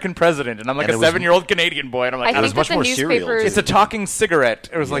American president, and I'm like And a it was- 7-year-old Canadian boy, and I'm like, I it was think much that the more serial, newspapers. too. it's a talking cigarette.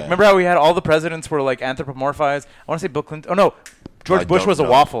 It was like, Yeah. remember how we had all the presidents were like anthropomorphized? I want to say Bill Clinton. Oh no, George I Bush don't was a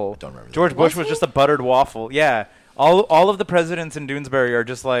know. waffle. Don't remember that. George Bush Was was he? just a buttered waffle. Yeah, all of the presidents in Doonesbury are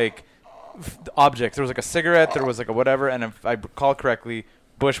just like objects. There was like a cigarette, there was like a whatever, and if I recall correctly,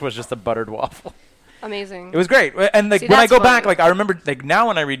 Bush was just a buttered waffle. Amazing. It was great. And like See, when I that's go back, funny. like I remember like now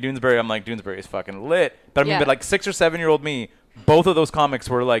when I read Doonesbury, I'm like Doonesbury is fucking lit. But I mean, Yeah. but like 6 or 7-year-old me, both of those comics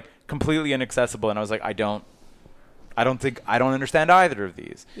were like completely inaccessible, and I was like, I don't understand either of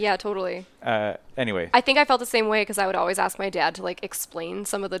these. Yeah, totally. Anyway, I think I felt the same way because I would always ask my dad to like explain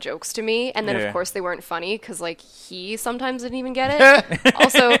some of the jokes to me, and then Yeah. of course they weren't funny because like he sometimes didn't even get it.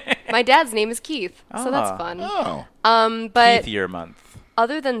 Also, my dad's name is Keith, so that's Ah. fun. Oh. But Keith Year Month.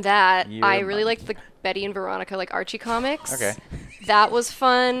 other than that, Year I month. really liked the Betty and Veronica like Archie comics. Okay. That was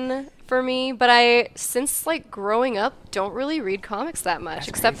fun for me, but I since like growing up don't really read comics that much,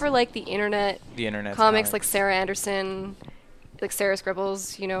 except for like the internet The internet comics like Sarah Anderson, like Sarah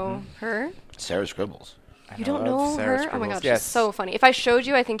Scribbles, you know her? Sarah Scribbles. You don't love know Sarah her? Oh my Scribbles. god, Yes. she's so funny. If I showed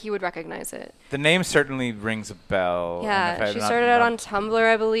you, I think you would recognize it. The name certainly rings a bell. and if Yeah, I've she not- started out not- on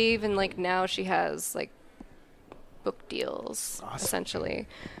Tumblr, I believe, and like now she has like book deals essentially.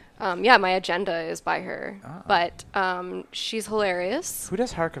 Yeah, my agenda is by her, but she's hilarious. Who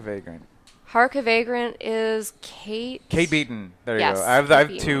does Hark a Vagrant? Hark a Vagrant is Kate. Kate Beaton. There Yes, you go. I have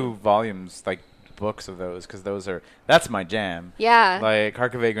Kate 2 volumes, like books of those, because that's my jam. Yeah. Like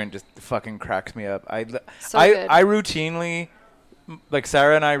Hark a Vagrant just fucking cracks me up. So good. I routinely like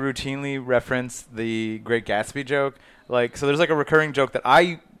Sarah and I routinely reference the Great Gatsby joke. Like, so there's like a recurring joke that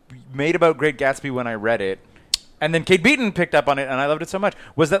I made about Great Gatsby when I read it, and then Kate Beaton picked up on it, and I loved it so much.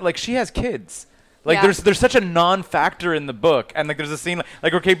 Was that like she has kids? Like there's such a non-factor in the book, and like there's a scene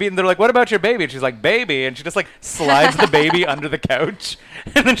like where Kate Beaton, they're like, "What about your baby?" And she's like, "Baby," and she just like slides the baby under the couch,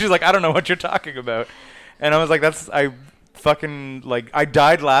 and then she's like, "I don't know what you're talking about," and I was like, I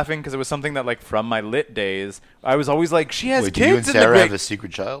died laughing because it was something that like from my lit days I was always like, she has Wait, kids. do you and in Sarah the have a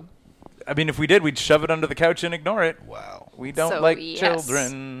secret child? I mean, if we did, we'd shove it under the couch and ignore it. Wow. We don't So, like yes.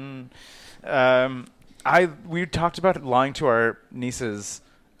 children. We talked about lying to our nieces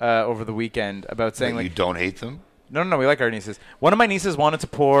over the weekend about saying Wait, like you don't hate them? No, we like our nieces. One of my nieces wanted to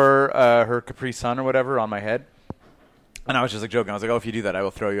pour her Capri Sun or whatever on my head, and I was just like joking. I was like, "Oh, if you do that, I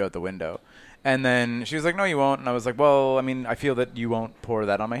will throw you out the window." And then she was like, "No, you won't." And I was like, "Well, I mean, I feel that you won't pour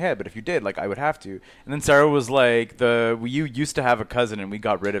that on my head, but if you did, like, I would have to." And then Sarah was like, "You used to have a cousin, and we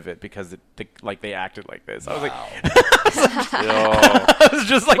got rid of it because they acted like this." I was like, I was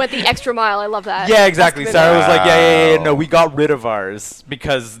just like, Went the extra mile. I love that. yeah, exactly. That's good. Sarah was like, yeah, no, we got rid of ours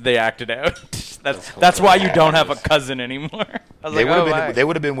because they acted out. That's why you don't have a cousin anymore. I was They like,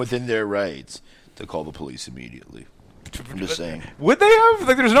 would have been within their rights to call the police immediately. I'm just saying. Would they have?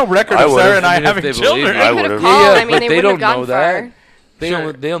 Like, there's no record I of would've. Sarah and I Even if having they children. believe They I could have would've. called. Yeah, I mean, but they they wouldn't don't have know gone that. far. They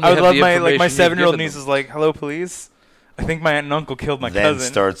only I would have love the my information 7-year-old you've niece given is like, "Hello, police. I think my aunt and uncle killed my Then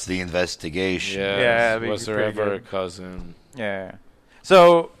cousin." starts the investigation. them. Yeah, Yeah, it'd be was there pretty ever a good. cousin? Yeah.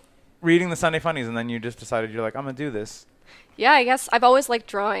 So, reading the Sunday Funnies, and then you just decided you're like, "I'm gonna do this." Yeah, I guess I've always liked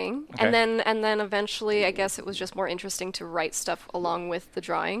drawing, Okay. and then eventually, I guess it was just more interesting to write stuff along with the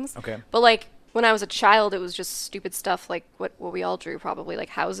drawings. Okay. But like when I was a child, it was just stupid stuff like what we all drew, probably like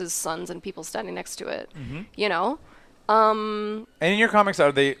houses, suns, and people standing next to it. Mm-hmm. You know. And in your comics,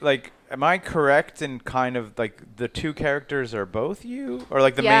 are they like? Am I correct in kind of like the two characters are both you, or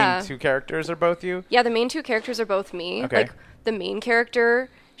like the Yeah. main two characters are both you? Yeah, the main two characters are both me. Okay. Like the main character,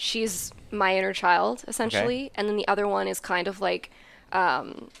 she's my inner child essentially, and then the other one is kind of like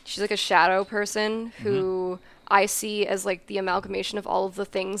she's like a shadow person who I see as like the amalgamation of all of the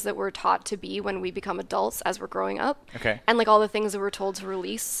things that we're taught to be when we become adults as we're growing up. Okay. And like all the things that we're told to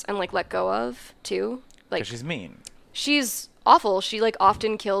release and like let go of too. Like 'Cause she's mean. she's awful. She like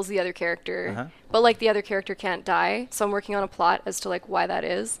often kills the other character, but like the other character can't die. So I'm working on a plot as to like why that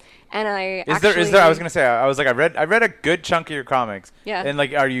is. And Is there? I was gonna say. I was like, I read a good chunk of your comics. Yeah. And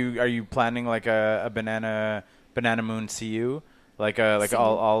like, are you planning like a banana Moon CU? Like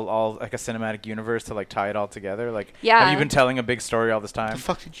all like a cinematic universe to like tie it all together. Like, Yeah. have you been telling a big story all this time? The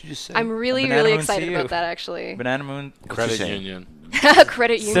fuck did you just say? I'm really Banana really Moon excited CU. about that actually. Banana Moon Credit saying? union.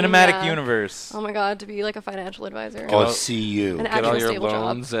 Credit union. cinematic yeah. universe. Oh my god, to be like a financial advisor. Oh, see you. An Get actual all your stable job.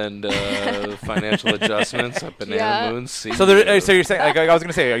 loans and financial adjustments at Banana Yeah. Moon. See So you. so you're saying like I was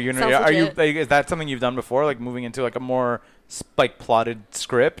gonna say, Sounds are you legit. like, is that something you've done before, like moving into like a more like plotted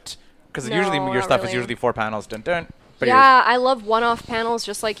script? Because usually No, your not stuff is really. usually 4 panels, dun dun. But Yeah, I love one-off panels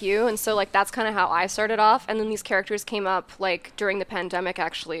just like you, and so like that's kind of how I started off. And then these characters came up like during the pandemic.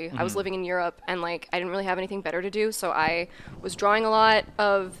 Actually, I was living in Europe, and like I didn't really have anything better to do, so I was drawing a lot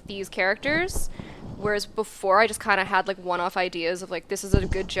of these characters. Whereas before, I just kind of had like one-off ideas of like, this is a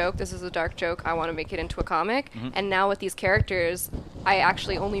good joke, this is a dark joke, I want to make it into a comic. And now with these characters, I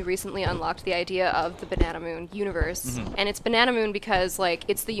actually only recently unlocked the idea of the Banana Moon universe. And it's Banana Moon because like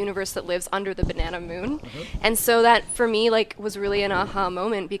it's the universe that lives under the Banana Moon. And so that for me like was really an aha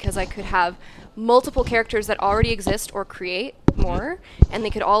moment because I could have multiple characters that already exist or create more, and they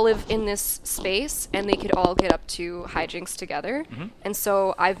could all live in this space and they could all get up to hijinks together. And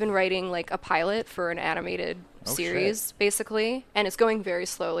so I've been writing like a pilot for an animated series basically, and it's going very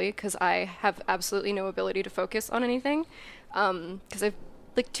slowly because I have absolutely no ability to focus on anything because I've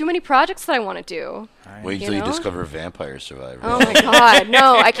like too many projects that I want to do. Wait until you know? discover Vampire Survivor. Oh my god,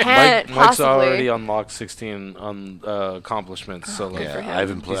 no, I can't Mike's possibly. already unlocked 16 accomplishments. So like, Yeah, for him. I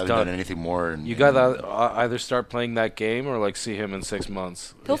haven't He's done done. anything more. you gotta either start playing that game or like see him in 6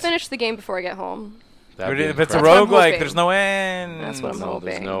 months. He'll finish the game before I get home. That'd be if it's a incredible. That's what I'm roguelike, hoping. there's no end. That's what I'm No,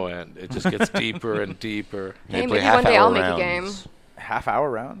 there's hoping. no end. It just gets deeper and deeper. Hey, play maybe one day I'll half-hour make a game. rounds. Half-hour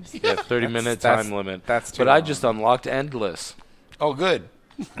rounds. Yeah, 30-minute That's- time limit. that's too But I long. just unlocked endless. Oh, good.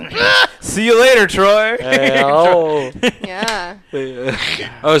 See you later, Troy. Yeah. I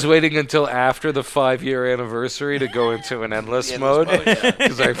was waiting until after the 5-year anniversary to go into an endless mode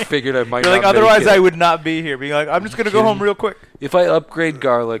because I figured I might You're like, not make otherwise it. I would not be here. Being like, I'm just gonna go home real quick. if I upgrade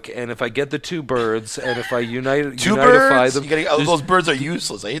garlic and if I get the 2 birds and if I unify birds? them, Those birds are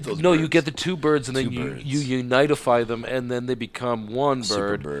useless. I hate those. No, birds. you get the 2 birds and then birds. you unify them and then they become 1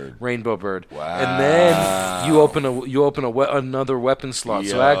 bird, bird. rainbow bird. Wow. And then you open another weapon slot.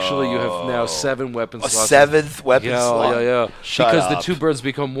 So actually you have now 7 weapon A slots. 7th weapon slot. Yeah. Shut because up. the 2 birds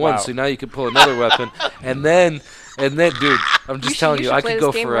become 1, Wow. so now you can pull another weapon and then dude, I'm just telling you, I play could this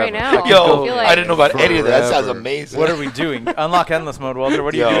go game forever. right now. I could Yo, go I didn't know about any of that. That sounds forever. amazing. What are we doing? Unlock endless mode, Walter.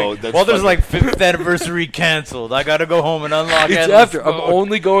 What are you Yo, doing? that's Walter's funny. like 5th anniversary canceled. I gotta go home and unlock It's endless after. I'm mode.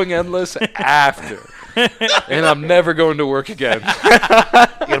 only going endless after. And I'm never going to work again. You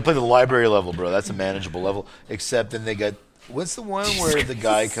gotta play the library level, bro. That's a manageable level. Except then they got. What's the one where the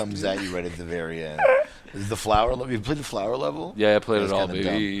guy comes at you right at the very end? Is the flower level? You played the flower level? Yeah, I played That's it all, kinda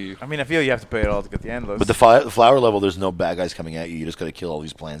baby. I mean, I feel you have to play it all to get the endless. But the flower level, there's no bad guys coming at you. You just gotta kill all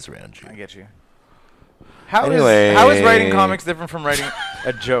these plants around you. I get you. How is Anyway. writing comics different from writing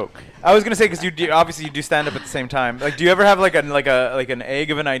a joke? I was gonna say because obviously you do stand up at the same time. Like, do you ever have like an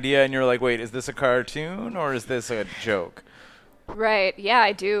egg of an idea and you're like, wait, is this a cartoon or is this a joke? Right. Yeah,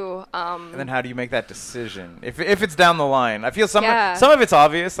 I do. And then how do you make that decision if it's down the line? I feel some Yeah. of it's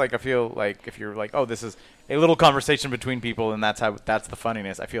obvious. Like I feel like if you're like, oh, this is a little conversation between people and that's the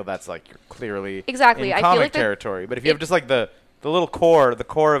funniness. I feel that's like you're clearly Exactly. in I feel comic like territory. But if you have just like the little core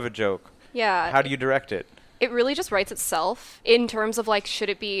of a joke, Yeah. how do you direct it? It really just writes itself in terms of like, should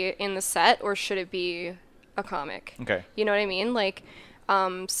it be in the set or should it be a comic? Okay. You know what I mean? Like,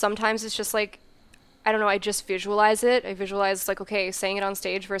 sometimes it's just like, I don't know, I just visualize it. I visualize like, okay, saying it on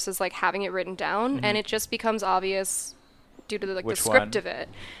stage versus like having it written down. And it just becomes obvious due to the Which script one? of it.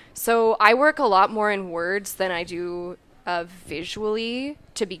 So I work a lot more in words than I do visually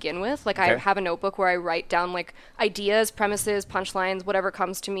to begin with. Like I Okay. have a notebook where I write down like ideas, premises, punchlines, whatever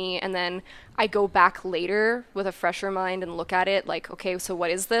comes to me. And then I go back later with a fresher mind and look at it like, okay, so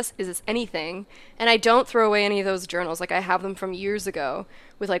what is this? Is this anything? And I don't throw away any of those journals. Like I have them from years ago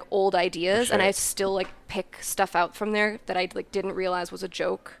with like old ideas and I still like pick stuff out from there that I like didn't realize was a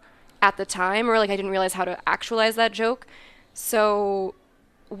joke at the time, or like I didn't realize how to actualize that joke. So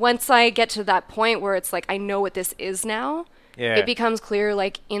once I get to that point where it's like I know what this is now, Yeah. it becomes clear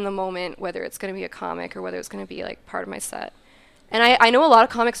like in the moment whether it's going to be a comic or whether it's going to be like part of my set. And I know a lot of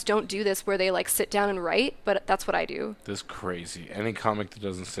comics don't do this where they like sit down and write, but that's what I do. This is crazy. Any comic that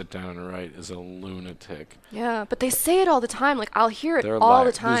doesn't sit down and write is a lunatic. Yeah, but they say it all the time. Like I'll hear it They're all the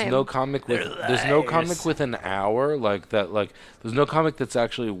liars. time. There's no comic with an hour like that. Like there's no comic that's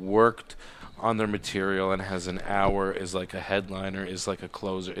actually worked on their material and has an hour, is like a headliner, is like a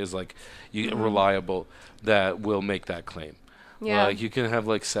closer, is like reliable, that will make that claim. Yeah. Like you can have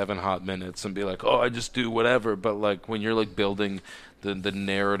like 7 hot minutes and be like, oh, I just do whatever. But like when you're like building the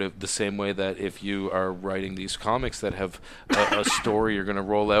narrative the same way that if you are writing these comics that have a story you're going to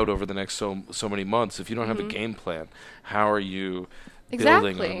roll out over the next so many months, if you don't have a game plan, how are you building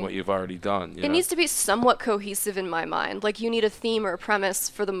Exactly. on what you've already done? It needs to be somewhat cohesive in my mind. Like you need a theme or a premise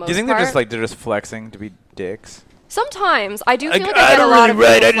for the most part. Do you think they're just flexing to be dicks? Sometimes I do feel like I get a lot of people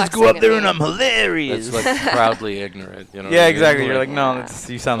flexing at me. hilarious. That's like proudly ignorant. You know what Yeah, I mean? exactly. You're like, no, Yeah.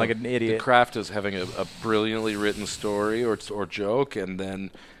 you sound like an The idiot. craft is having a brilliantly written story or joke and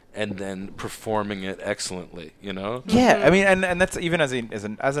then performing it excellently, you know? Yeah, I mean, and that's even as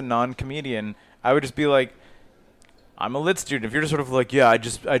a non-comedian, I would just be like, I'm a lit student. If you're just sort of like, yeah, I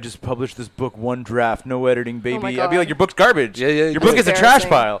just published this book, 1 draft, no editing, baby. my I'd be God. like, your book's garbage. Yeah, yeah, Your book is a trash embarrassing.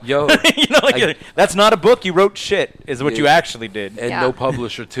 pile. Yo, you know, like that's not a book. You wrote shit. Is what Yeah. you actually did. and Yeah. no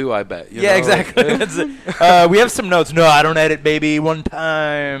publisher too, I bet. You Yeah, know? exactly. Like, That's it. We have some notes. No, I don't edit, baby. 1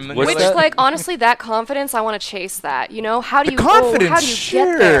 time. What's Which, that? like, honestly, that confidence, I want to chase that. You know, how do The you confidence, how do you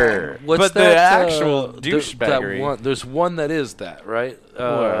sure. get there? What's but that, the actual that douchebaggery. one, there's one that is that, right?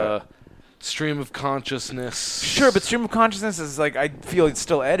 What? Stream of consciousness. Sure, but stream of consciousness is like, I feel it's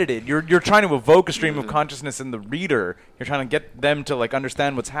still edited. You're trying to evoke a stream of consciousness in the reader. You're trying to get them to like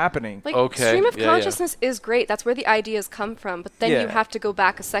understand what's happening. Like, Okay, stream of yeah, consciousness is great. That's where the ideas come from. But then Yeah. you have to go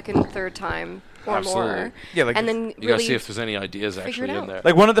back a second, third time or Absolutely. more. Yeah, like and then You gotta really see if there's any ideas figure actually it in out. there.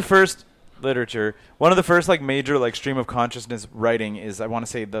 Like one of the first like major like stream of consciousness writing is, I want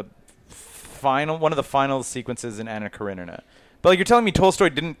to say, one of the final sequences in Anna Karenina. But like you're telling me Tolstoy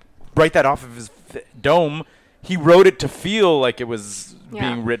didn't write that off of his dome. he wrote it to feel like it was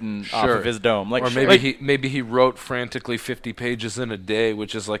Yeah. being written off of his dome. Like, or maybe he wrote frantically 50 pages in a day,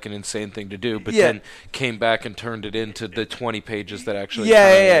 which is like an insane thing to do, but then came back and turned it into the 20 pages that actually.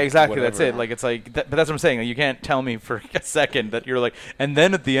 Yeah, exactly. Whatever. That's it. Like, it's like, but that's what I'm saying. Like, you can't tell me for a second that you're like, and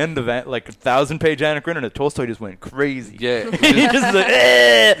then at the end of that, like 1,000-page Anna Karenina, Tolstoy just went crazy. Yeah, he just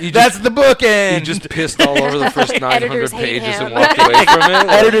like, that's the book end. He just pissed all over the first 900 Editors hate pages him. and walked away from it.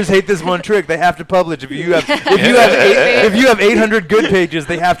 Editors hate this one trick. They have to publish. If you have 800 good pages,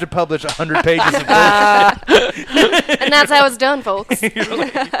 they have to publish 100 pages of bullshit. And that's how it's done, folks.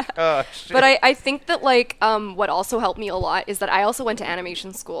 Oh, shit. But I think that, like, what also helped me a lot is that I also went to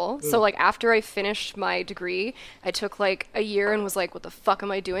animation school. So, like, after I finished my degree, I took, like, a year and was like, what the fuck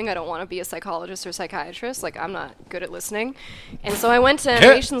am I doing? I don't want to be a psychologist or psychiatrist. Like, I'm not good at listening. And so I went to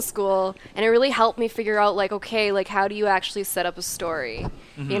animation school, and it really helped me figure out, like, okay, like, how do you actually set up a story?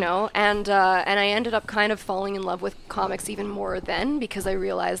 You know? And I ended up kind of falling in love with comics even more then, because I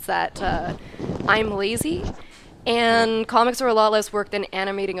realized that I'm lazy. And comics are a lot less work than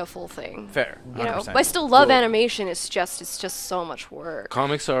animating a full thing. Fair. You know, 100%. but I still love animation. It's just so much work.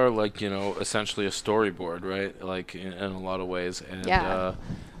 Comics are like, essentially a storyboard, right? Like in a lot of ways, and Yeah.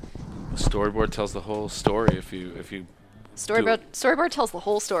 a storyboard tells the whole story. If you Storyboard tells the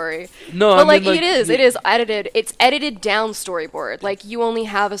whole story. No, but I mean, it is edited. It's edited down storyboard. Like, you only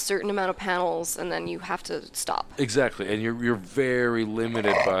have a certain amount of panels, and then you have to stop. Exactly, and you're very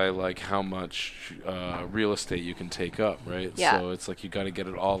limited by like how much real estate you can take up, right? Yeah. So it's like you got to get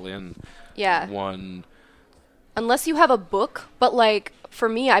it all in. Yeah. One. Unless you have a book, but like for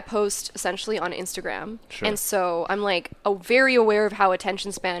me, I post essentially on Instagram, Sure. and so I'm like very aware of how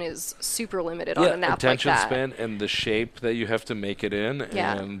attention span is super limited on an app attention like that. span and the shape that you have to make it in,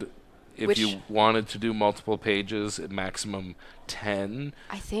 Yeah. and if Which- you wanted to do multiple pages, maximum 10.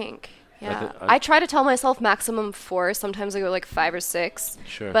 I think. I Yeah. thi- I try to tell myself maximum 4. Sometimes I go like 5 or 6.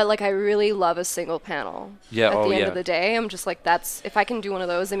 Sure. But like I really love a single panel. Yeah, At the end of the day, I'm just like, if I can do one of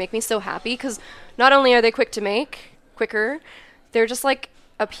those, they make me so happy because not only are they quicker, they're just like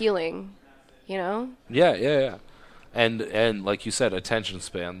appealing, you know? Yeah. And like you said, attention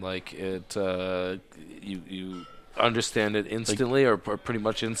span, like it, you understand it instantly or pretty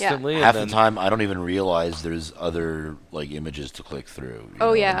much instantly. Half and the time, I don't even realize there's other like images to click through. You know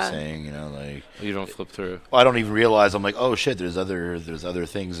what yeah. I'm saying, like you don't flip through. I don't even realize. I'm like, oh shit, there's other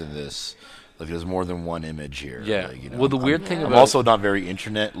things in this. Like, there's more than one image here. Yeah. Like, Well, the weird thing I'm about also not very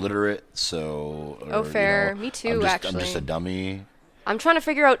internet literate, so. Fair. Me too, I'm actually. just a dummy. I'm trying to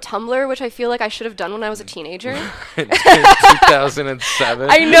figure out Tumblr, which I feel like I should have done when I was a teenager. In 2007.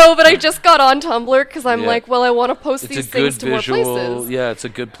 I know, but I just got on Tumblr because I'm Yeah. like, well, I want to post It's these a good things to more visual. places. Yeah, it's a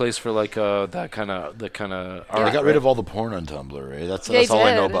good place for like that kind of art. I got right? rid of all the porn on Tumblr. Right? That's They all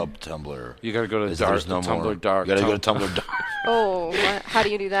I know did. about Tumblr. You gotta go to Is there's dark, no Tumblr more. dark. You gotta go to Tumblr dark. Oh, how do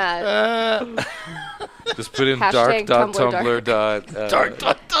you do that? Just put in Hashtag dark.tumblr.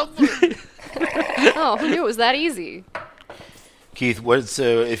 Tumblr. Oh, who knew it was that easy? Keith,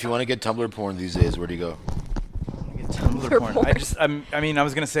 if you want to get Tumblr porn these days, where do you go? Tumblr porn. I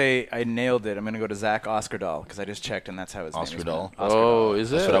was gonna say I nailed it. I'm gonna go to Zach Oscardahl because I just checked and that's how his name is. Oscardahl. Oh,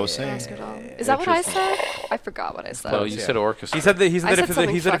 is it? That's what I was saying. Is that what I said? I forgot what I said. No, you said orchestra. He said that I said something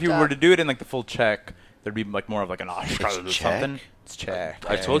if you fucked were up. to do it in like the full check, there'd be like more of like an Oscar or Czech? something. It's Czech.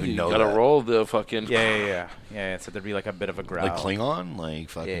 I told you, you know gotta that. roll the fucking. Yeah. So there'd be like a bit of a growl. Like Klingon, like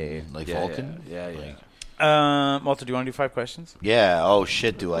fucking, Yeah. like Yeah, Vulcan. yeah. Like, Walter, do you want to do 5 questions? yeah. Oh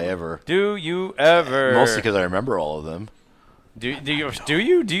shit, do I ever? Do you ever? Mostly because I remember all of them. Do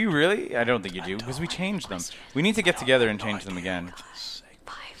you really? I don't think you do because we changed them. We need to get together and change them again.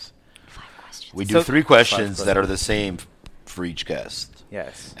 Five questions. We do So- 3 questions that are the same for each guest.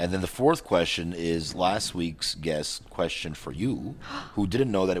 Yes. And then the 4th question is last week's guest question for you, who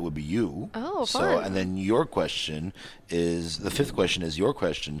didn't know that it would be you. Oh, So, fun. and then your question is, the 5th question is your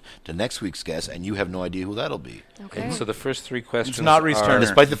question to next week's guest, and you have no idea who that'll be. Okay. And so the first 3 questions. not Reese are- Turner.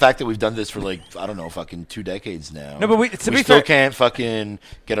 Despite the fact that we've done this for like, I don't know, fucking 2 decades now. No, but to we be still fair- can't fucking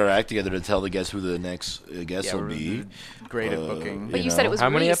get our act together to tell the guest who the next guest Yeah, will we're be. great at booking. But you said it was How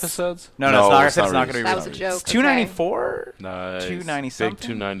many Reese. episodes? No, No, it's it's not not going to be. That was a Reese. joke. It's 294. Nice. 290 Big something?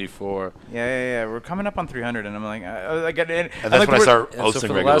 294. Yeah. We're coming up on 300, and I'm like, And that's when I start And so hosting for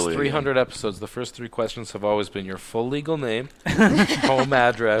the regularly. last 300 episodes, the first 3 questions have always been your full legal name, home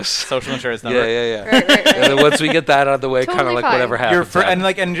address, social insurance number. Yeah. Right. And then once we get that out of the way, kind of Totally like fine. whatever happens. Your and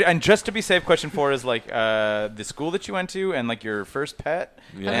happens. like and just to be safe, question 4 is like the school that you went to and like your first pet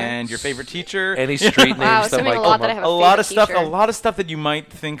Yeah. and your favorite teacher. Any street names Wow, that assuming might a lot come that I up. have a a lot of favorite stuff. A teacher. lot of stuff that you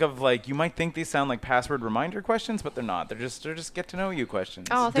might think of like you might think these sound like password reminder questions, but they're not. They're just get to know you questions.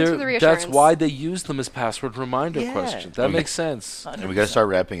 Oh, thanks for the reassurance. That's why they use them as password reminder questions. That makes sense. And we got to start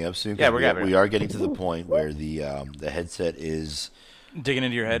wrapping up soon. 'Cause Yeah, we are getting to the point where the headset is Digging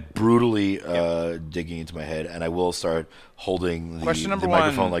into your head. brutally digging into my head, and I will start holding the Question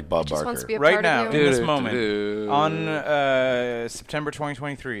microphone one. like Bob Just wants to Barker. be a Right part now, of in you. this moment, on September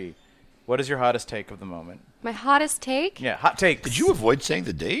 2023, what is your hottest take of the moment? My hottest take? Yeah, hot take. Did you avoid saying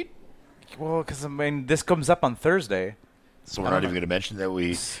the date? Well, because I mean, this comes up on Thursday. So we're not even going to mention that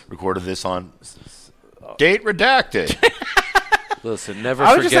we recorded this on date redacted. Listen, never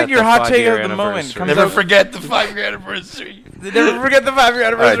I was forget just like your the hot take 5-year of the moment. anniversary. Comes Never up- forget the 5-year anniversary. Never forget the 5-year All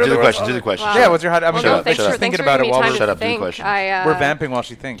anniversary. right, do the of question. Do the question. Wow. Yeah, what's your hot? I mean, Well, Shut no, up, thanks shut for, up. thanks thinking for about giving it me while time we're- to Shut up, do the think. question. We're vamping while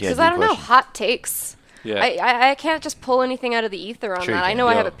she thinks. Yeah. Because do I the don't know, question. hot takes. Yeah. I can't just pull anything out of the ether on Sure you that. I can. know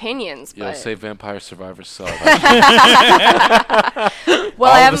I have Yo. opinions, You'll but say Vampire Survivors suck. All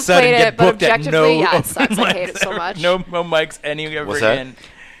well, I of a haven't sudden played get it, but booked at objectively, no yeah, it sucks. I open hate it so mics much. No mics any ever What's that? again.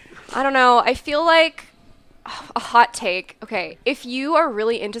 I don't know. I feel like a hot take. Okay, if you are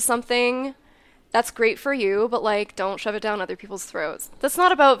really into something, that's great for you, but like, don't shove it down other people's throats. That's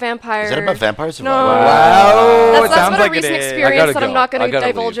not about vampire. Is that about Vampire No. Survivors? Wow. That's it sounds about like a recent it is. experience gotta that I'm go. not going I to gotta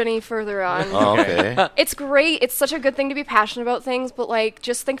divulge leave. any further on. Oh, okay. It's great. It's such a good thing to be passionate about things, but like,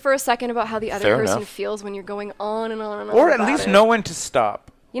 just think for a second about how the other Fair person enough. feels when you're going on and on and on. Or at about least it. know when to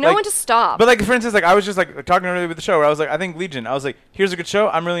stop. You know Like- when to stop. But like, for instance, like I was just like talking earlier with the show where I was like, I think Legion. I was like, here's a good show.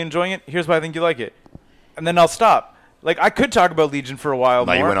 I'm really enjoying it. Here's why I think you like it, and then I'll stop. Like I could talk about Legion for a while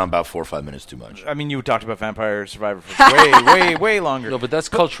No, more. you went on about 4 or 5 minutes too much. I mean, you talked about Vampire Survivor for way longer. No, but that's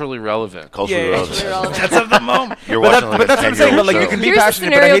culturally relevant. Culturally Yeah, relevant. relevant. That's of the moment. You're but watching like but a that's what I'm saying. But like, you 10-year-old can be Here's the passionate,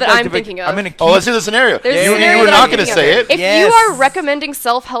 but I scenario hate that those I'm to be- thinking of. I'm gonna keep. Oh, let's do the scenario. There's a You scenario were that not I'm going to thinking say of. it. If Yes. you are recommending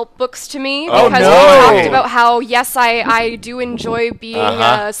self-help books to me Oh, because no. you talked about how yes, I do enjoy being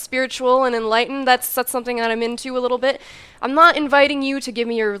Uh-huh. spiritual and enlightened, that's something that I'm into a little bit. I'm not inviting you to give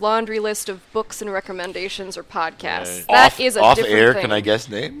me your laundry list of books and recommendations or podcasts. That is a off different air. thing. Can I guess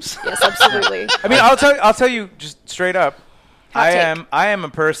names? Yes, absolutely. I mean, I'll tell you just straight up. Hot take. I am a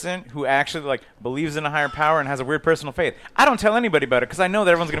person who actually like believes in a higher power and has a weird personal faith. I don't tell anybody about it because I know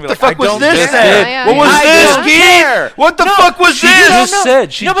that everyone's gonna be What the like, fuck I was don't this get then? it. Yeah, What was yeah. this, I don't Gee? care. What the fuck was She this? just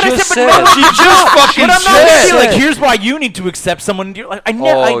said. She No, but I just said, said. but no, She just fucking But I'm not said. gonna be like, here's why you need to accept someone. Into your life. I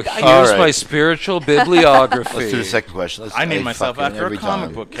never. Oh, I here's All right. my spiritual bibliography. Let's do the second question. I named myself fucking after a every comic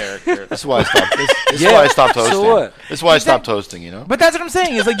time. book character. That's why I stopped. This is Yeah. why I stopped hosting. So what? This is why I stopped hosting. You know. But that's what I'm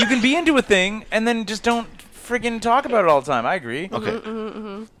saying. Is like you can be into a thing and then just don't friggin' talk about it all the time. I agree.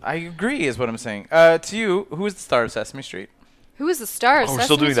 Okay. I agree is what I'm saying. To you, who is the star of Sesame Street? Who is the star of Oh, we're Sesame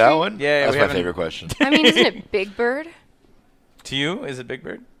still doing Street? that one. Yeah, that's we my haven't- favorite question. I mean, isn't it Big Bird? To you, is it Big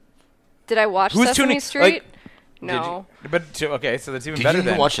Bird? Did I watch Who's Sesame tuning- Street? like, No. Okay, so that's even Did better you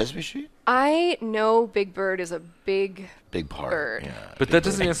even than. watch Sesame Street? I know Big Bird is a big Big part. Bird. Yeah. But Big that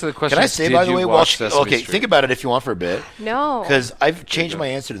doesn't Bird. answer the question. Can I say, did by the you way, watch Sesame okay, Street? think about it if you want for a bit. no. Because I've changed my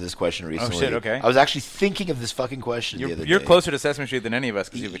answer to this question recently. shit, okay. I was actually thinking of this fucking question the other You're day. closer to Sesame Street than any of us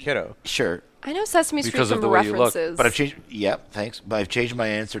because you have a kiddo. Sure. I know Sesame Street Because of from the way you look. references. But I've changed. Yep, thanks. But I've changed my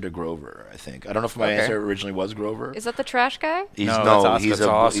answer to Grover. I think. I don't know if my Okay. answer originally was Grover. Is that the trash guy? He's No, no, that's Oscar. he's That's a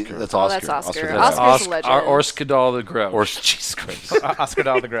Oscar. That's Oh, Oscar. that's Oscar. the Oscar's Oscar. a legend. Or Skadal the Grouch. Or Jesus Christ. Oscar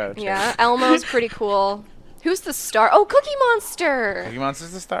Dahl the Grouch. Yeah, Elmo's pretty cool. Who's the star? Oh, Cookie Monster. Cookie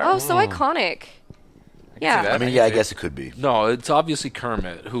Monster's the star. Oh, so iconic. Yeah. that. I mean, yeah, I guess it could be. No, it's obviously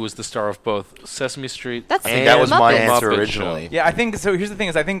Kermit, who was the star of both Sesame Street. That's- and I think That was my Muppets. answer Muppet originally. Show. Yeah, I think so. Here's the thing: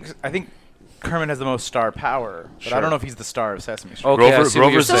 is I think Kermit has the most star power, but I Sure. don't know if he's the star of Sesame Street. Okay, I Grover, see what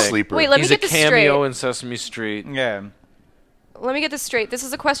you're Grover's the saying. sleeper. Wait, let me He's get a this cameo straight. in Sesame Street. Yeah, Let me get this straight. This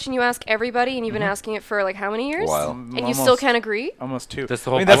is a question you ask everybody, and you've been asking it for like how many years? While. And you still can't agree? almost two. That's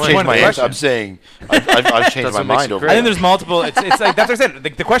the whole I've point. changed one of my the answer. I'm questions. saying I've changed That's my what makes mind it over. I think great. there's multiple. It's like that's what I said.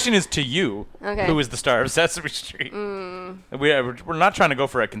 The question is to you, Okay. who is the star of Sesame Street? We're not trying to go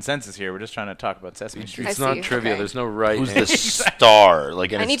for a consensus here. We're just trying to talk about Sesame Street. It's I not see. trivia. Okay. There's no right Who's name. the star?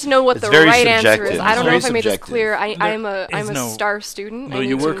 Like, and I it's- need to know what it's the very right answer subjective. is. I don't know It's if I made very this clear. I'm There I'm is a no- star student. No, I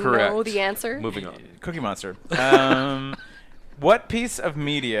you need were to correct. know the answer. Moving on. Cookie Monster. What piece of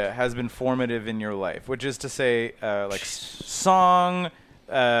media has been formative in your life? Which is to say, like song,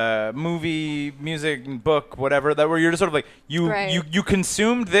 movie, music, book, whatever. That where you're just sort of like Right. you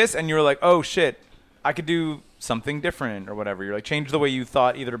consumed this and you were like, oh shit, I could do something different or whatever. You're like changed the way you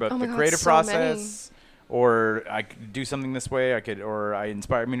thought either about Oh my the God, creative so process or I could do something this way, or I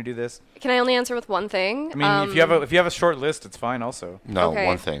inspired me to do this? Can I only answer with one thing? I mean, if you have a short list, it's fine also. No, Okay.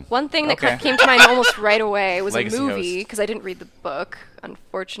 one thing. One thing that Okay. came to mind almost right away was Legacy a movie, host. because I didn't read the book,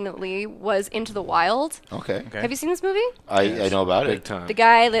 unfortunately, was Into the Wild. Okay. Okay. Have you seen this movie? I know about Big it. time. The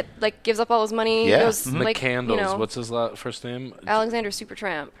guy that like gives up all his money, Yeah. goes like McCandles. you know, What's his first name? Alexander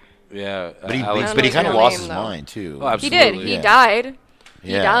Supertramp. Yeah. But he, Alex- but he his kind of real lost name, his though. mind too. Oh, He absolutely. did. He Yeah. died.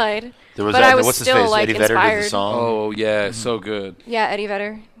 He Yeah. died. There was But that, I was what's his still, face? like, Eddie Vedder did the inspired. song. Oh yeah, so good. Yeah, Eddie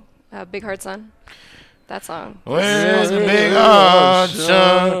Vedder, Big Hard Son. That song. Where's the big hard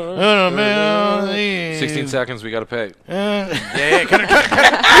sun? 16 seconds. We gotta pay. Yeah, cut it.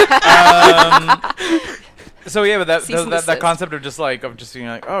 So yeah, but Cease and that desist. concept of just being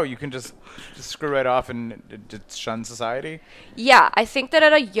like, oh, you can just screw right off and just shun society. Yeah, I think that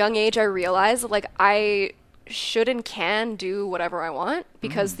at a young age I realized like I should and can do whatever I want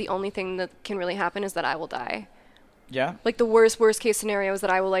because the only thing that can really happen is that I will die. Yeah. Like the worst case scenario is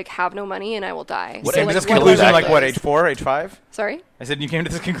that I will like have no money and I will die. What Came age to this did you conclusion learn like that? what, age 4, age 5? Sorry? I said you came to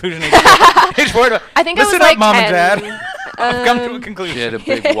this conclusion age 4. Age 4. I think I Listen was like up, Mom 10. and Dad. I've come to a conclusion. She had a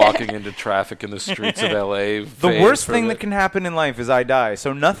big walking into traffic in the streets of LA. The worst thing that can happen in life is I die,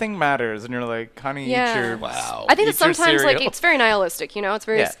 so nothing matters, and you're like, honey, Yeah. eat your Wow. I think that eat your sometimes like cereal. it's very nihilistic, you know, it's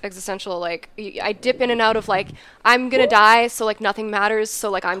very Yeah. existential. Like I dip in and out of like I'm gonna die, so like nothing matters,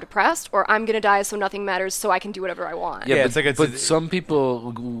 so like I'm depressed, or I'm gonna die, so nothing matters, so I can do whatever I want. Yeah, Yeah, it's but, like but some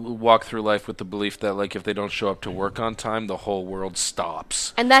people walk through life with the belief that like if they don't show up to work on time, the whole world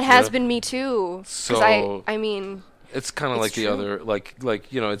stops. And that has Yeah. been me too. 'Cause So- I mean, It's kind of It's like the true. other like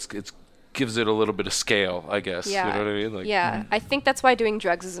you know it's gives it a little bit of scale, I guess. yeah, You know what I mean? Like, yeah. I think that's why doing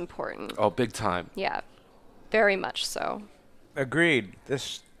drugs is important. Oh, big time. Yeah, very much so. Agreed.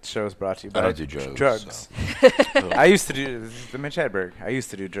 This show is brought to you by I don't do drugs, Drugs. I used to do this is the Mitch Hedberg. I used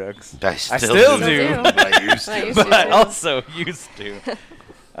to do drugs. I still Still do. do. I used I to. used to But too. also used to.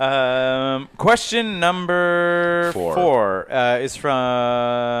 Question number 4 is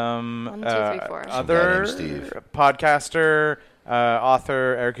from 1, 2, 3, 4. Some other guy named Steve. podcaster,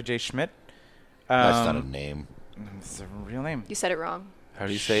 author Erica J. Schmidt. That's not a name. It's a real name. You said it wrong. How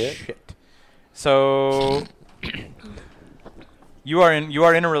do you say it? Shit. So you are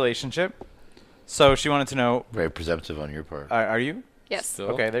in a relationship. So she wanted to know, Very presumptive on your part. are you? Yes. Still?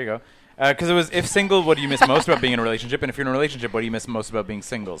 Okay, there you go. Because it was, if single, what do you miss most about being in a relationship? And if you're in a relationship, what do you miss most about being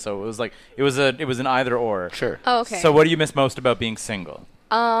single? So it was an either or. Sure. Oh, okay. So what do you miss most about being single?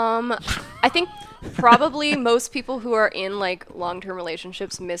 I think probably most people who are in like long-term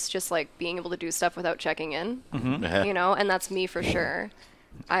relationships miss just like being able to do stuff without checking in. Uh-huh. You know, and that's me for sure.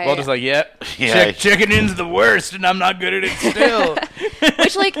 Well, just like, yeah, Yeah. checking in's the worst, and I'm not good at it still.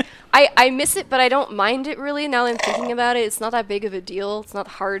 Which like I miss it, but I don't mind it really. Now that I'm thinking about it, it's not that big of a deal. It's not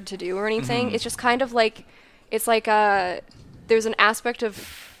hard to do or anything. It's just kind of like it's like there's an aspect of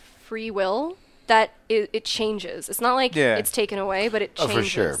free will that it changes. It's not like Yeah. it's taken away, but it Oh, changes. for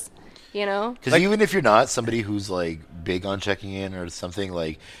sure. You know? Because even if you're not somebody who's like big on checking in or something,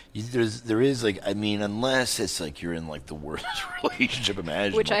 like there is like, I mean, unless it's like you're in like the worst relationship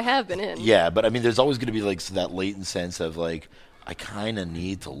imaginable. Which I have been in. Yeah, but I mean, there's always going to be like that latent sense of like, I kind of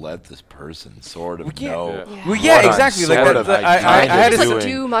need to let this person sort of know. Yeah. Well, yeah, what I'm exactly. Like sort that, of I kinda had Just a, like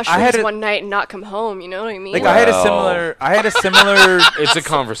doing. do I mushrooms had a- one night and not come home. You know what I mean? like I had a similar. It's a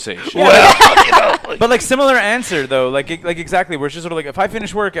conversation. But like similar answer though, like exactly. Where it's just sort of like if I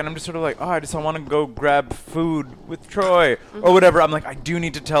finish work and I'm just sort of like, oh, I want to go grab food with Troy or whatever. I'm like, I do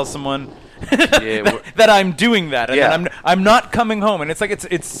need to tell someone that I'm doing that, and Yeah. that I'm not coming home. And it's like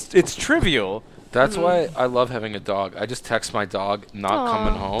it's trivial. That's why I love having a dog. I just text my dog not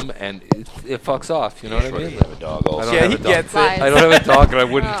coming home, and it fucks off. You know what I mean? You have a dog also. I Yeah, don't he have a dog. gets it. Lies. I don't have a dog, and I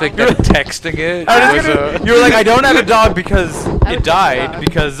wouldn't think that texting it was You were like, I don't have a dog because would it take a died, dog.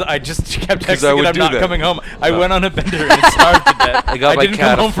 because I just kept 'Cause I texting would it, I'm do not that. coming home. I went on a bender and it starved to death. I got my didn't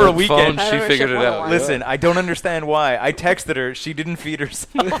cat come home for a flip phone. weekend. I She don't figured it ship out. one. Listen, I don't understand why. I texted her. She didn't feed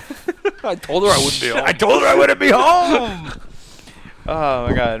herself. I told her I wouldn't be home. I told her I wouldn't be home. Oh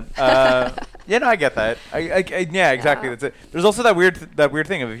my god. Yeah, no, I get that. Yeah, exactly. Yeah. That's it. There's also that weird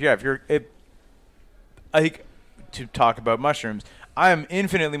thing of to talk about mushrooms. I am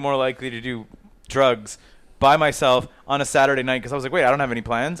infinitely more likely to do drugs by myself on a Saturday night because I was like, wait, I don't have any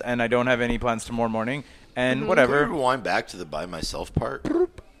plans, and I don't have any plans tomorrow morning, and Can we whatever. rewind back to the by myself part?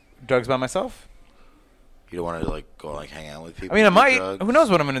 Drugs by myself. You don't want to like go like hang out with people. I mean, I do might. drugs? Who knows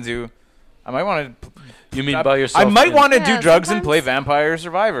what I'm gonna do? I might want to. You mean by yourself? I might in- want to Yeah, do drugs and sometimes- play Vampire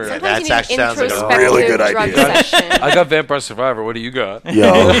Survivor. Yeah, Sometimes that you need actually sounds like a introspective really good drug idea. session. I got Vampire Survivor. What do you got? Yo.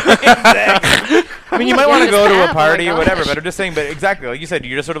 I mean, you might Yeah, want to just go to a have, oh my party or whatever, gosh. but I'm just saying. But exactly, like you said,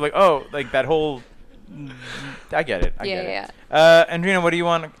 you're just sort of like, oh, like that whole I get it. I Yeah, get yeah, it. Andrina, what do you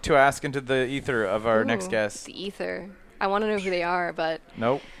want to ask into the ether of our next Ooh, guest? The ether. I want to know who they are, but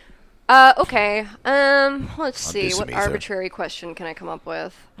Nope. okay. Let's see. do What some ether. arbitrary question can I come up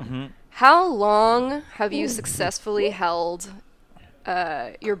with? Mm-hmm. How long have you successfully held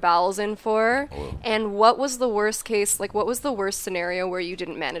your bowels in for? And what was the worst case? Like, what was the worst scenario where you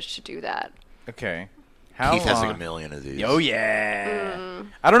didn't manage to do that? Okay. How Keith has like long- a million of these. Oh yeah.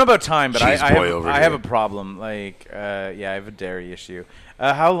 I don't know about time, but I Cheese boy have, over I have here. a problem. Like, I have a dairy issue.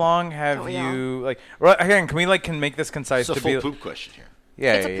 How long have we all? you like? Well, again, can we make this concise It's a to full be? poop question here.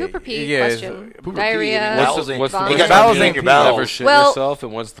 Yeah, It's a yeah, poop or pee yeah, question. Poop or pee, Diarrhea. bowels What's the ain't- worst vomit. You got Bowels nothing in ain't your pee. bowels. ever shit Well, yourself,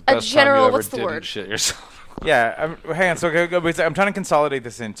 and what's the a best general- time you ever what's the didn't word? shit yourself? Yeah, hang on. So I'm trying to consolidate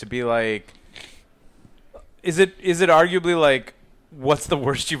this in to be like, is it arguably like, what's the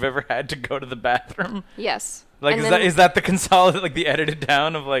worst you've ever had to go to the bathroom? Yes. Like, And is then that the consolidate, like the edited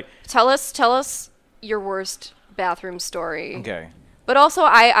down of like? Tell us your worst bathroom story. Okay. But also,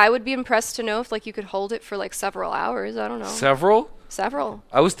 I would be impressed to know if like you could hold it for like several hours. I don't know. Several?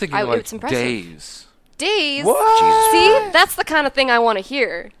 I was thinking it's impressive. days. Days. What? See, that's the kind of thing I want to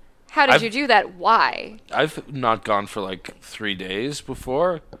hear. How did I've- you do that? Why? I've not gone for like 3 days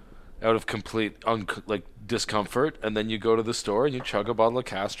before, out of complete discomfort, and then you go to the store and you chug a bottle of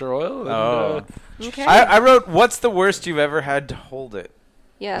castor oil. And, Oh. Okay. I wrote, what's the worst you've ever had to hold it?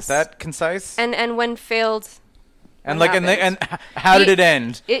 yes. Is that concise? and when failed? And what and happened? how did He- it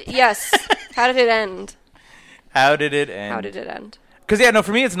end? Yes. How did it end? How did it end? How did it end? Because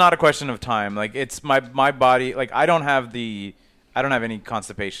for me, it's not a question of time. Like, it's my body. Like, I don't have any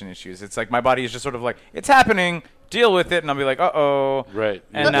constipation issues. It's like my body is just sort of like, it's happening. Deal with it, and I'll be like, uh-oh. Right.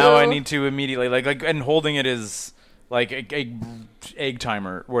 And now I Uh-oh. need to immediately and holding it is like a egg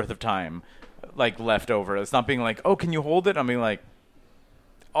timer worth of time, like left over. It's not being like, oh, can you hold it? I'm being like,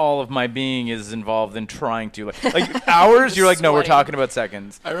 all of my being is involved in trying to like hours. You're like, no, we're Sweating. talking about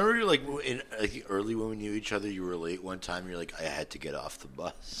seconds. I remember like early when we knew each other, you were late one time. You're like, I had to get off the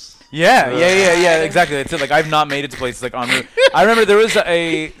bus. Yeah, exactly. That's it. Like, I've not made it to places like on route. I remember there was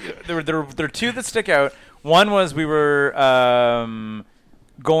there were two that stick out. One was we were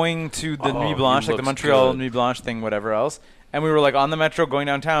going to the Nuit Blanche, he like the looks Montreal good. Nuit Blanche thing, whatever else, and we were like on the metro going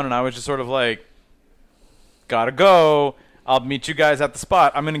downtown, and I was just sort of like, gotta go. I'll meet you guys at the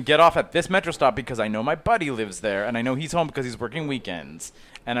spot. I'm going to get off at this metro stop because I know my buddy lives there, and I know he's home because he's working weekends.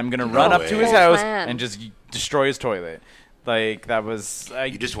 And I'm going to run up to his way. house Plan. and just destroy his toilet. Like, that was...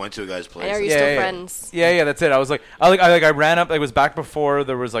 You just went to a guy's place. And are you yeah, still yeah. friends? Yeah, that's it. I ran up. It was back before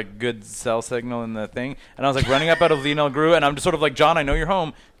there was like good cell signal in the thing, and I was like running up out of Lionel Gru, and I'm just sort of like, John, I know you're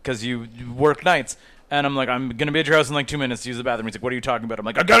home because you work nights, and I'm like, I'm gonna be at your house in like 2 minutes to use the bathroom. He's like, what are you talking about? I'm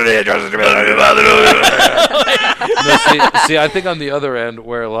like, I got the address to the bathroom. No, see, I think on the other end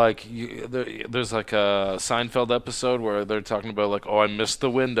where like there's like a Seinfeld episode where they're talking about like, oh, I missed the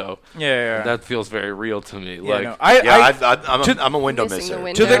window. Yeah. That feels very real to me. Yeah, like, no, I'm a window Missing the misser.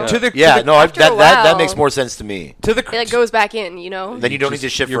 window. After a That while- makes more sense to me. It like goes back in, you know? Then you don't need to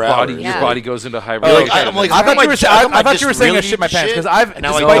shit your for body, hours. your Yeah. body goes into Oh, hibernation. I'm like, I thought you were I thought you were saying I really shit my need to pants shit, because I've and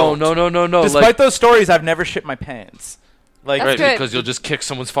now I despite, don't. no. despite Like, those stories, I've never shit my pants. Like, That's right, good. because you'll just kick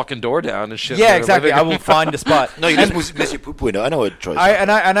someone's fucking door down and shit. yeah, in their exactly. living I will room. find a spot. No, you just miss your poop window. I know what choice. I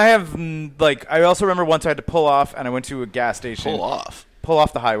have like I also remember once I had to pull off and I went to a gas station. Pull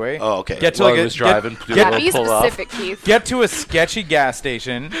off the highway. Oh, okay. Get to While like he a was driving, do a Yeah, little be pull off. specific, Keith. get to a sketchy gas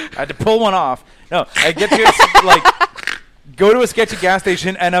station. I had to pull one off. No, I get to like go to a sketchy gas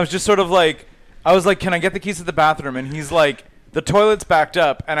station, and I was just sort of like, I was like, can I get the keys to the bathroom? And he's like, the toilet's backed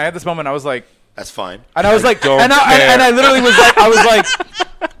up. And I had this moment. I was like, That's fine. and I was like, don't and care. I literally was like, I was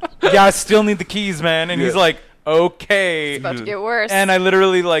like, yeah, I still need the keys, man. And he's like, okay. It's about to get worse. And I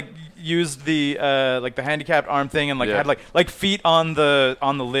literally like used the like the handicapped arm thing and like Yeah. had like feet on the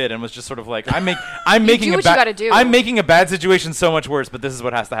lid and was just sort of like I'm making do a what you gotta bad do. I'm making a bad situation so much worse, but this is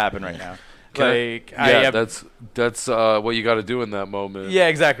what has to happen right now. Like That's what you got to do in that moment. yeah,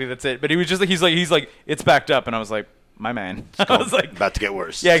 exactly, that's it. But he was just like he's like it's backed up, and I was like, my man. I was like, About to get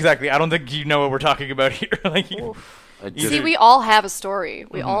worse. yeah, exactly. I don't think you know what we're talking about here. Like, I See, See, we all have a story.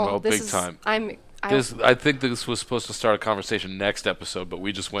 We all. Oh, This big is. time. I I think this was supposed to start a conversation next episode, but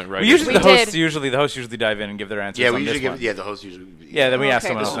we just went right. usually into the We hosts did. usually dive in and give their answers. Yeah, on we usually this one. give. Yeah, the host usually. Yeah, then we ask Okay,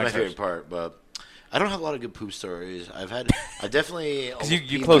 someone This else is my next. favorite part, but I don't have a lot of good poop stories. I definitely. you almost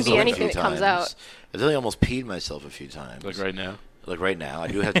peed close the myself a window. few Anything that comes times. out. I definitely almost peed myself a few times. like right now. Like right now, I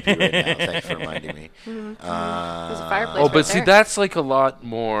do have to pee right now. Thanks for reminding me. There's a fireplace. Oh, but right see, there. that's like a lot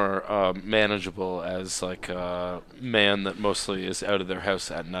more manageable as like a man that mostly is out of their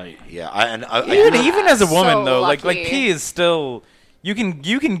house at night. Yeah, I Even as a woman So though, like lucky. pee is still You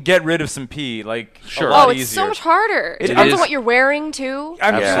can get rid of some pee like Sure. a lot Oh, it's easier. so much harder. It It depends is. on what you're wearing too.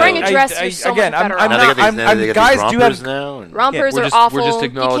 I'm If Yeah. you're wearing a dress, I- you're so again, much I'm- better I'm off. Now not- they got these, now they got guys these do have- rompers now. And Rompers we're are just- awful. we're just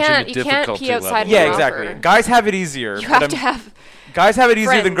acknowledging the you can't difficulty pee outside level. of Yeah, a exactly. romper. Guys have it easier. You but have I'm- to have. Guys have it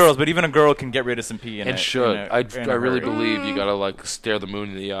easier than friends. girls, but even a girl can get rid of some pee. And should. I really hurry. believe you gotta like stare the moon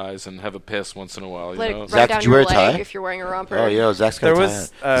in the eyes and have a piss once in a while. You Like know? right Zach, down did you your wear a tie? leg if you're wearing a romper. Oh, yeah, Zach's got There a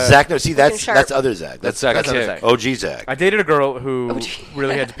was, tie. Zach, no, see, that's sharp. other Zach. That's Zach That's Kick. Zach. OG Zach. I dated a girl who Oh, gee.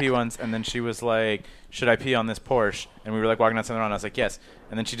 really had to pee once, and then she was like, "Should I pee on this Porsche?" And we were like walking outside around. I was like, "Yes."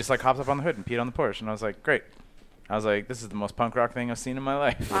 And then she just like hops up on the hood and peed on the Porsche, and I was like, "Great." I was like, "This is the most punk rock thing I've seen in my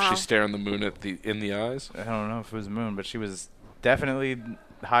life." Was Wow. she staring the moon in the eyes? I don't know if it was the moon, but she was definitely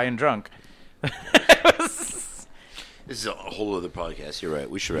high and drunk. This is a whole other podcast. You're right.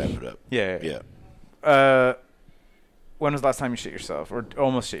 We should wrap it up. Yeah. Yeah. When was the last time you shit yourself, or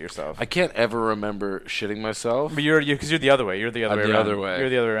almost shit yourself? I can't ever remember shitting myself. But you're the other way. You're the other way I'm the around. other way. You're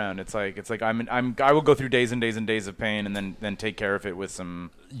the other way around. It's like I will go through days and days and days of pain, and then take care of it with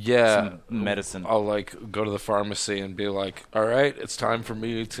some medicine. I'll like go to the pharmacy and be like, "All right, it's time for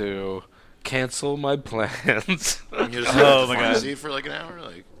me to cancel my plans." You just Oh, my God. pharmacy for like an hour?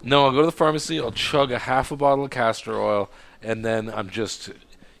 Like, No, I'll go to the pharmacy. I'll chug a half a bottle of castor oil, and then I'm just,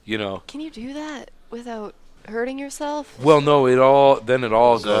 Can you do that without hurting yourself? Well, no, it all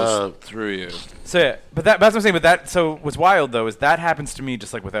goes up. through you. So yeah, but that's what I'm saying. But that what's wild though is that happens to me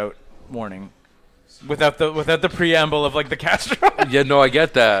just like without warning, without the preamble of like the castor oil. Yeah, no, I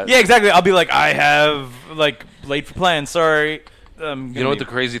get that. Yeah, exactly. I'll be like, I have like late for plans. Sorry. You know what the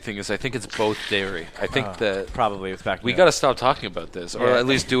crazy thing is? I think it's both dairy. I think that probably it's back. we to got to stop talking about this, or Yeah. at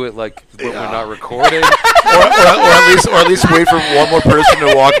least do it like when we're not recording. or at least wait for one more person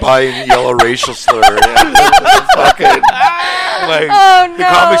to walk by and yell a racial slur. Fucking, like, Oh, the no.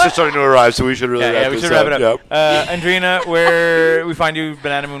 comics are starting to arrive, so we should really Yeah, wrap we this should wrap it up. Yep. Andrina, where we find you?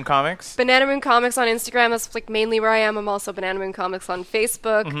 Banana Moon Comics. Banana Moon Comics on Instagram. That's like mainly where I am. I'm also Banana Moon Comics on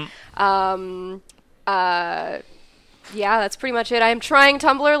Facebook. Yeah, that's pretty much it. I am trying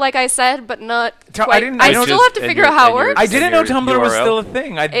Tumblr, like I said, but not I quite. didn't- I I still just- have to and figure your- out how it and your- works. I didn't know your Tumblr was URL? still a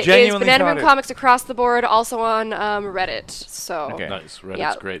thing. I It is genuinely Banana thought Moon it. Comics across the board, also on Reddit. So Okay. Nice, Reddit's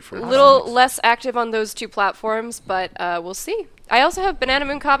yeah, great for a little comics. less active on those two platforms, but we'll see. I also have Banana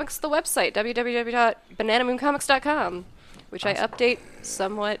Moon Comics, the website, www.bananamooncomics.com, which I update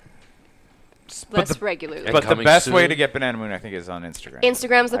somewhat less regularly. And But the coming best way soon. to get Banana Moon, I think, is on Instagram.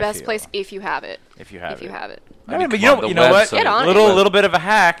 Instagram's the I best feel. place if you have it. If you have If you it. have it. No, I mean, but come on, you the know what? website. Get on it. Little bit of a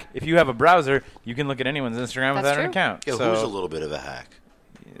hack. If you have a browser, you can look at anyone's Instagram That's without an true. account. Yeah, so who's a little bit of a hack?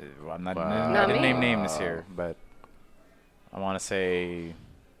 well, I'm not. Wow. I Not didn't me. name names here, but I want to say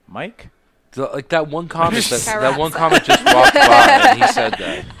Mike. Like that one comic that Carrot. one comic just walked by and he said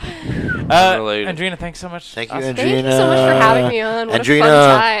that. Unrelated. Andrina, thanks so much. Thank you, Awesome. Thank you so much for having me on. What a Andrina.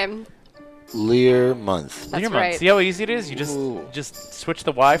 fun time. Learmonth. That's Learmonth. right. See how easy it is? You just switch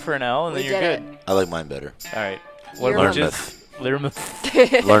the Y for an L, and We then you're did good. I like mine better. All right. Learmonth.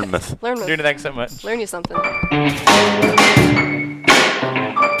 Learmonth. Learmonth. Learn with. Andrina, thanks so much. Learn you something.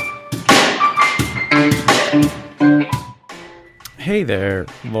 Hey there,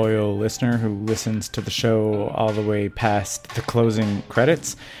 loyal listener who listens to the show all the way past the closing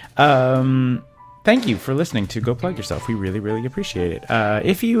credits. Thank you for listening to Go Plug Yourself. We really, really appreciate it.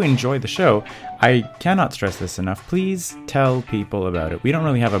 If you enjoy the show, I cannot stress this enough. Please tell people about it. We don't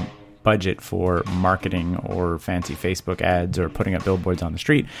really have a budget for marketing or fancy Facebook ads or putting up billboards on the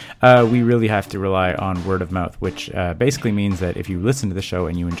street. We really have to rely on word of mouth, which basically means that if you listen to the show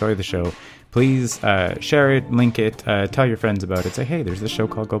and you enjoy the show, please share it, link it, tell your friends about it. Say, hey, there's this show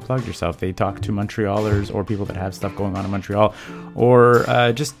called Go Plug Yourself. They talk to Montrealers or people that have stuff going on in Montreal, or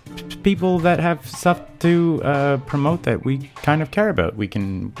just people that have stuff to promote that we kind of care about. We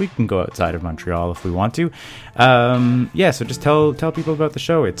can go outside of Montreal if we want to. So just tell people about the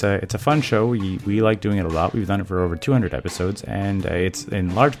show. It's a fun show. We like doing it a lot. We've done it for over 200 episodes, and it's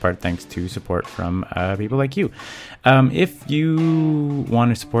in large part thanks to support from people like you. If you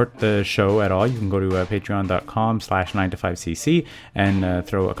want to support the show at all, you can go to patreon.com/9to5cc and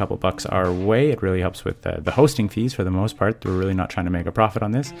throw a couple bucks our way. It really helps with the hosting fees for the most part. We're really not trying to make a profit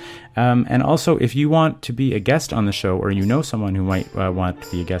on this. And also, if you want to be a guest on the show, or you know someone who might want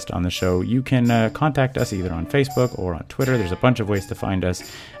to be a guest on the show, you can contact us either on Facebook or on Twitter. There's a bunch of ways to find us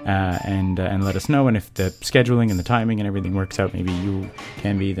and let us know. And if the scheduling and the timing and everything works out, maybe you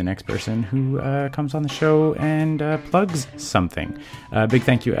can be the next person who comes on the show and plugs something. Big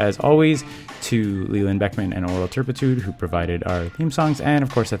thank you, as always, to Leland Beckman and Oral Turpitude, who provided our theme songs. And,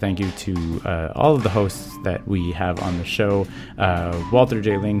 of course, a thank you to all of the hosts that we have on the show. Walter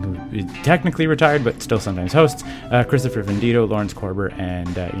J. Ling, who is technically retired, but still sometimes hosts. Christopher Vendito, Lawrence Korber,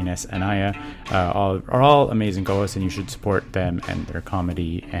 and Ines Anaya are all amazing co-hosts, and you should support them and their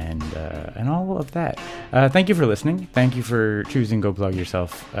comedy and all of that. Thank you for listening. Thank you for choosing Go Plug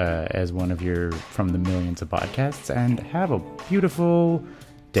Yourself as one of your from the millions of podcasts, and have a beautiful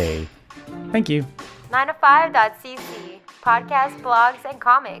day. Thank you. 9to5.cc. Podcasts, blogs, and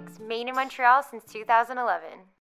comics. Made in Montreal since 2011.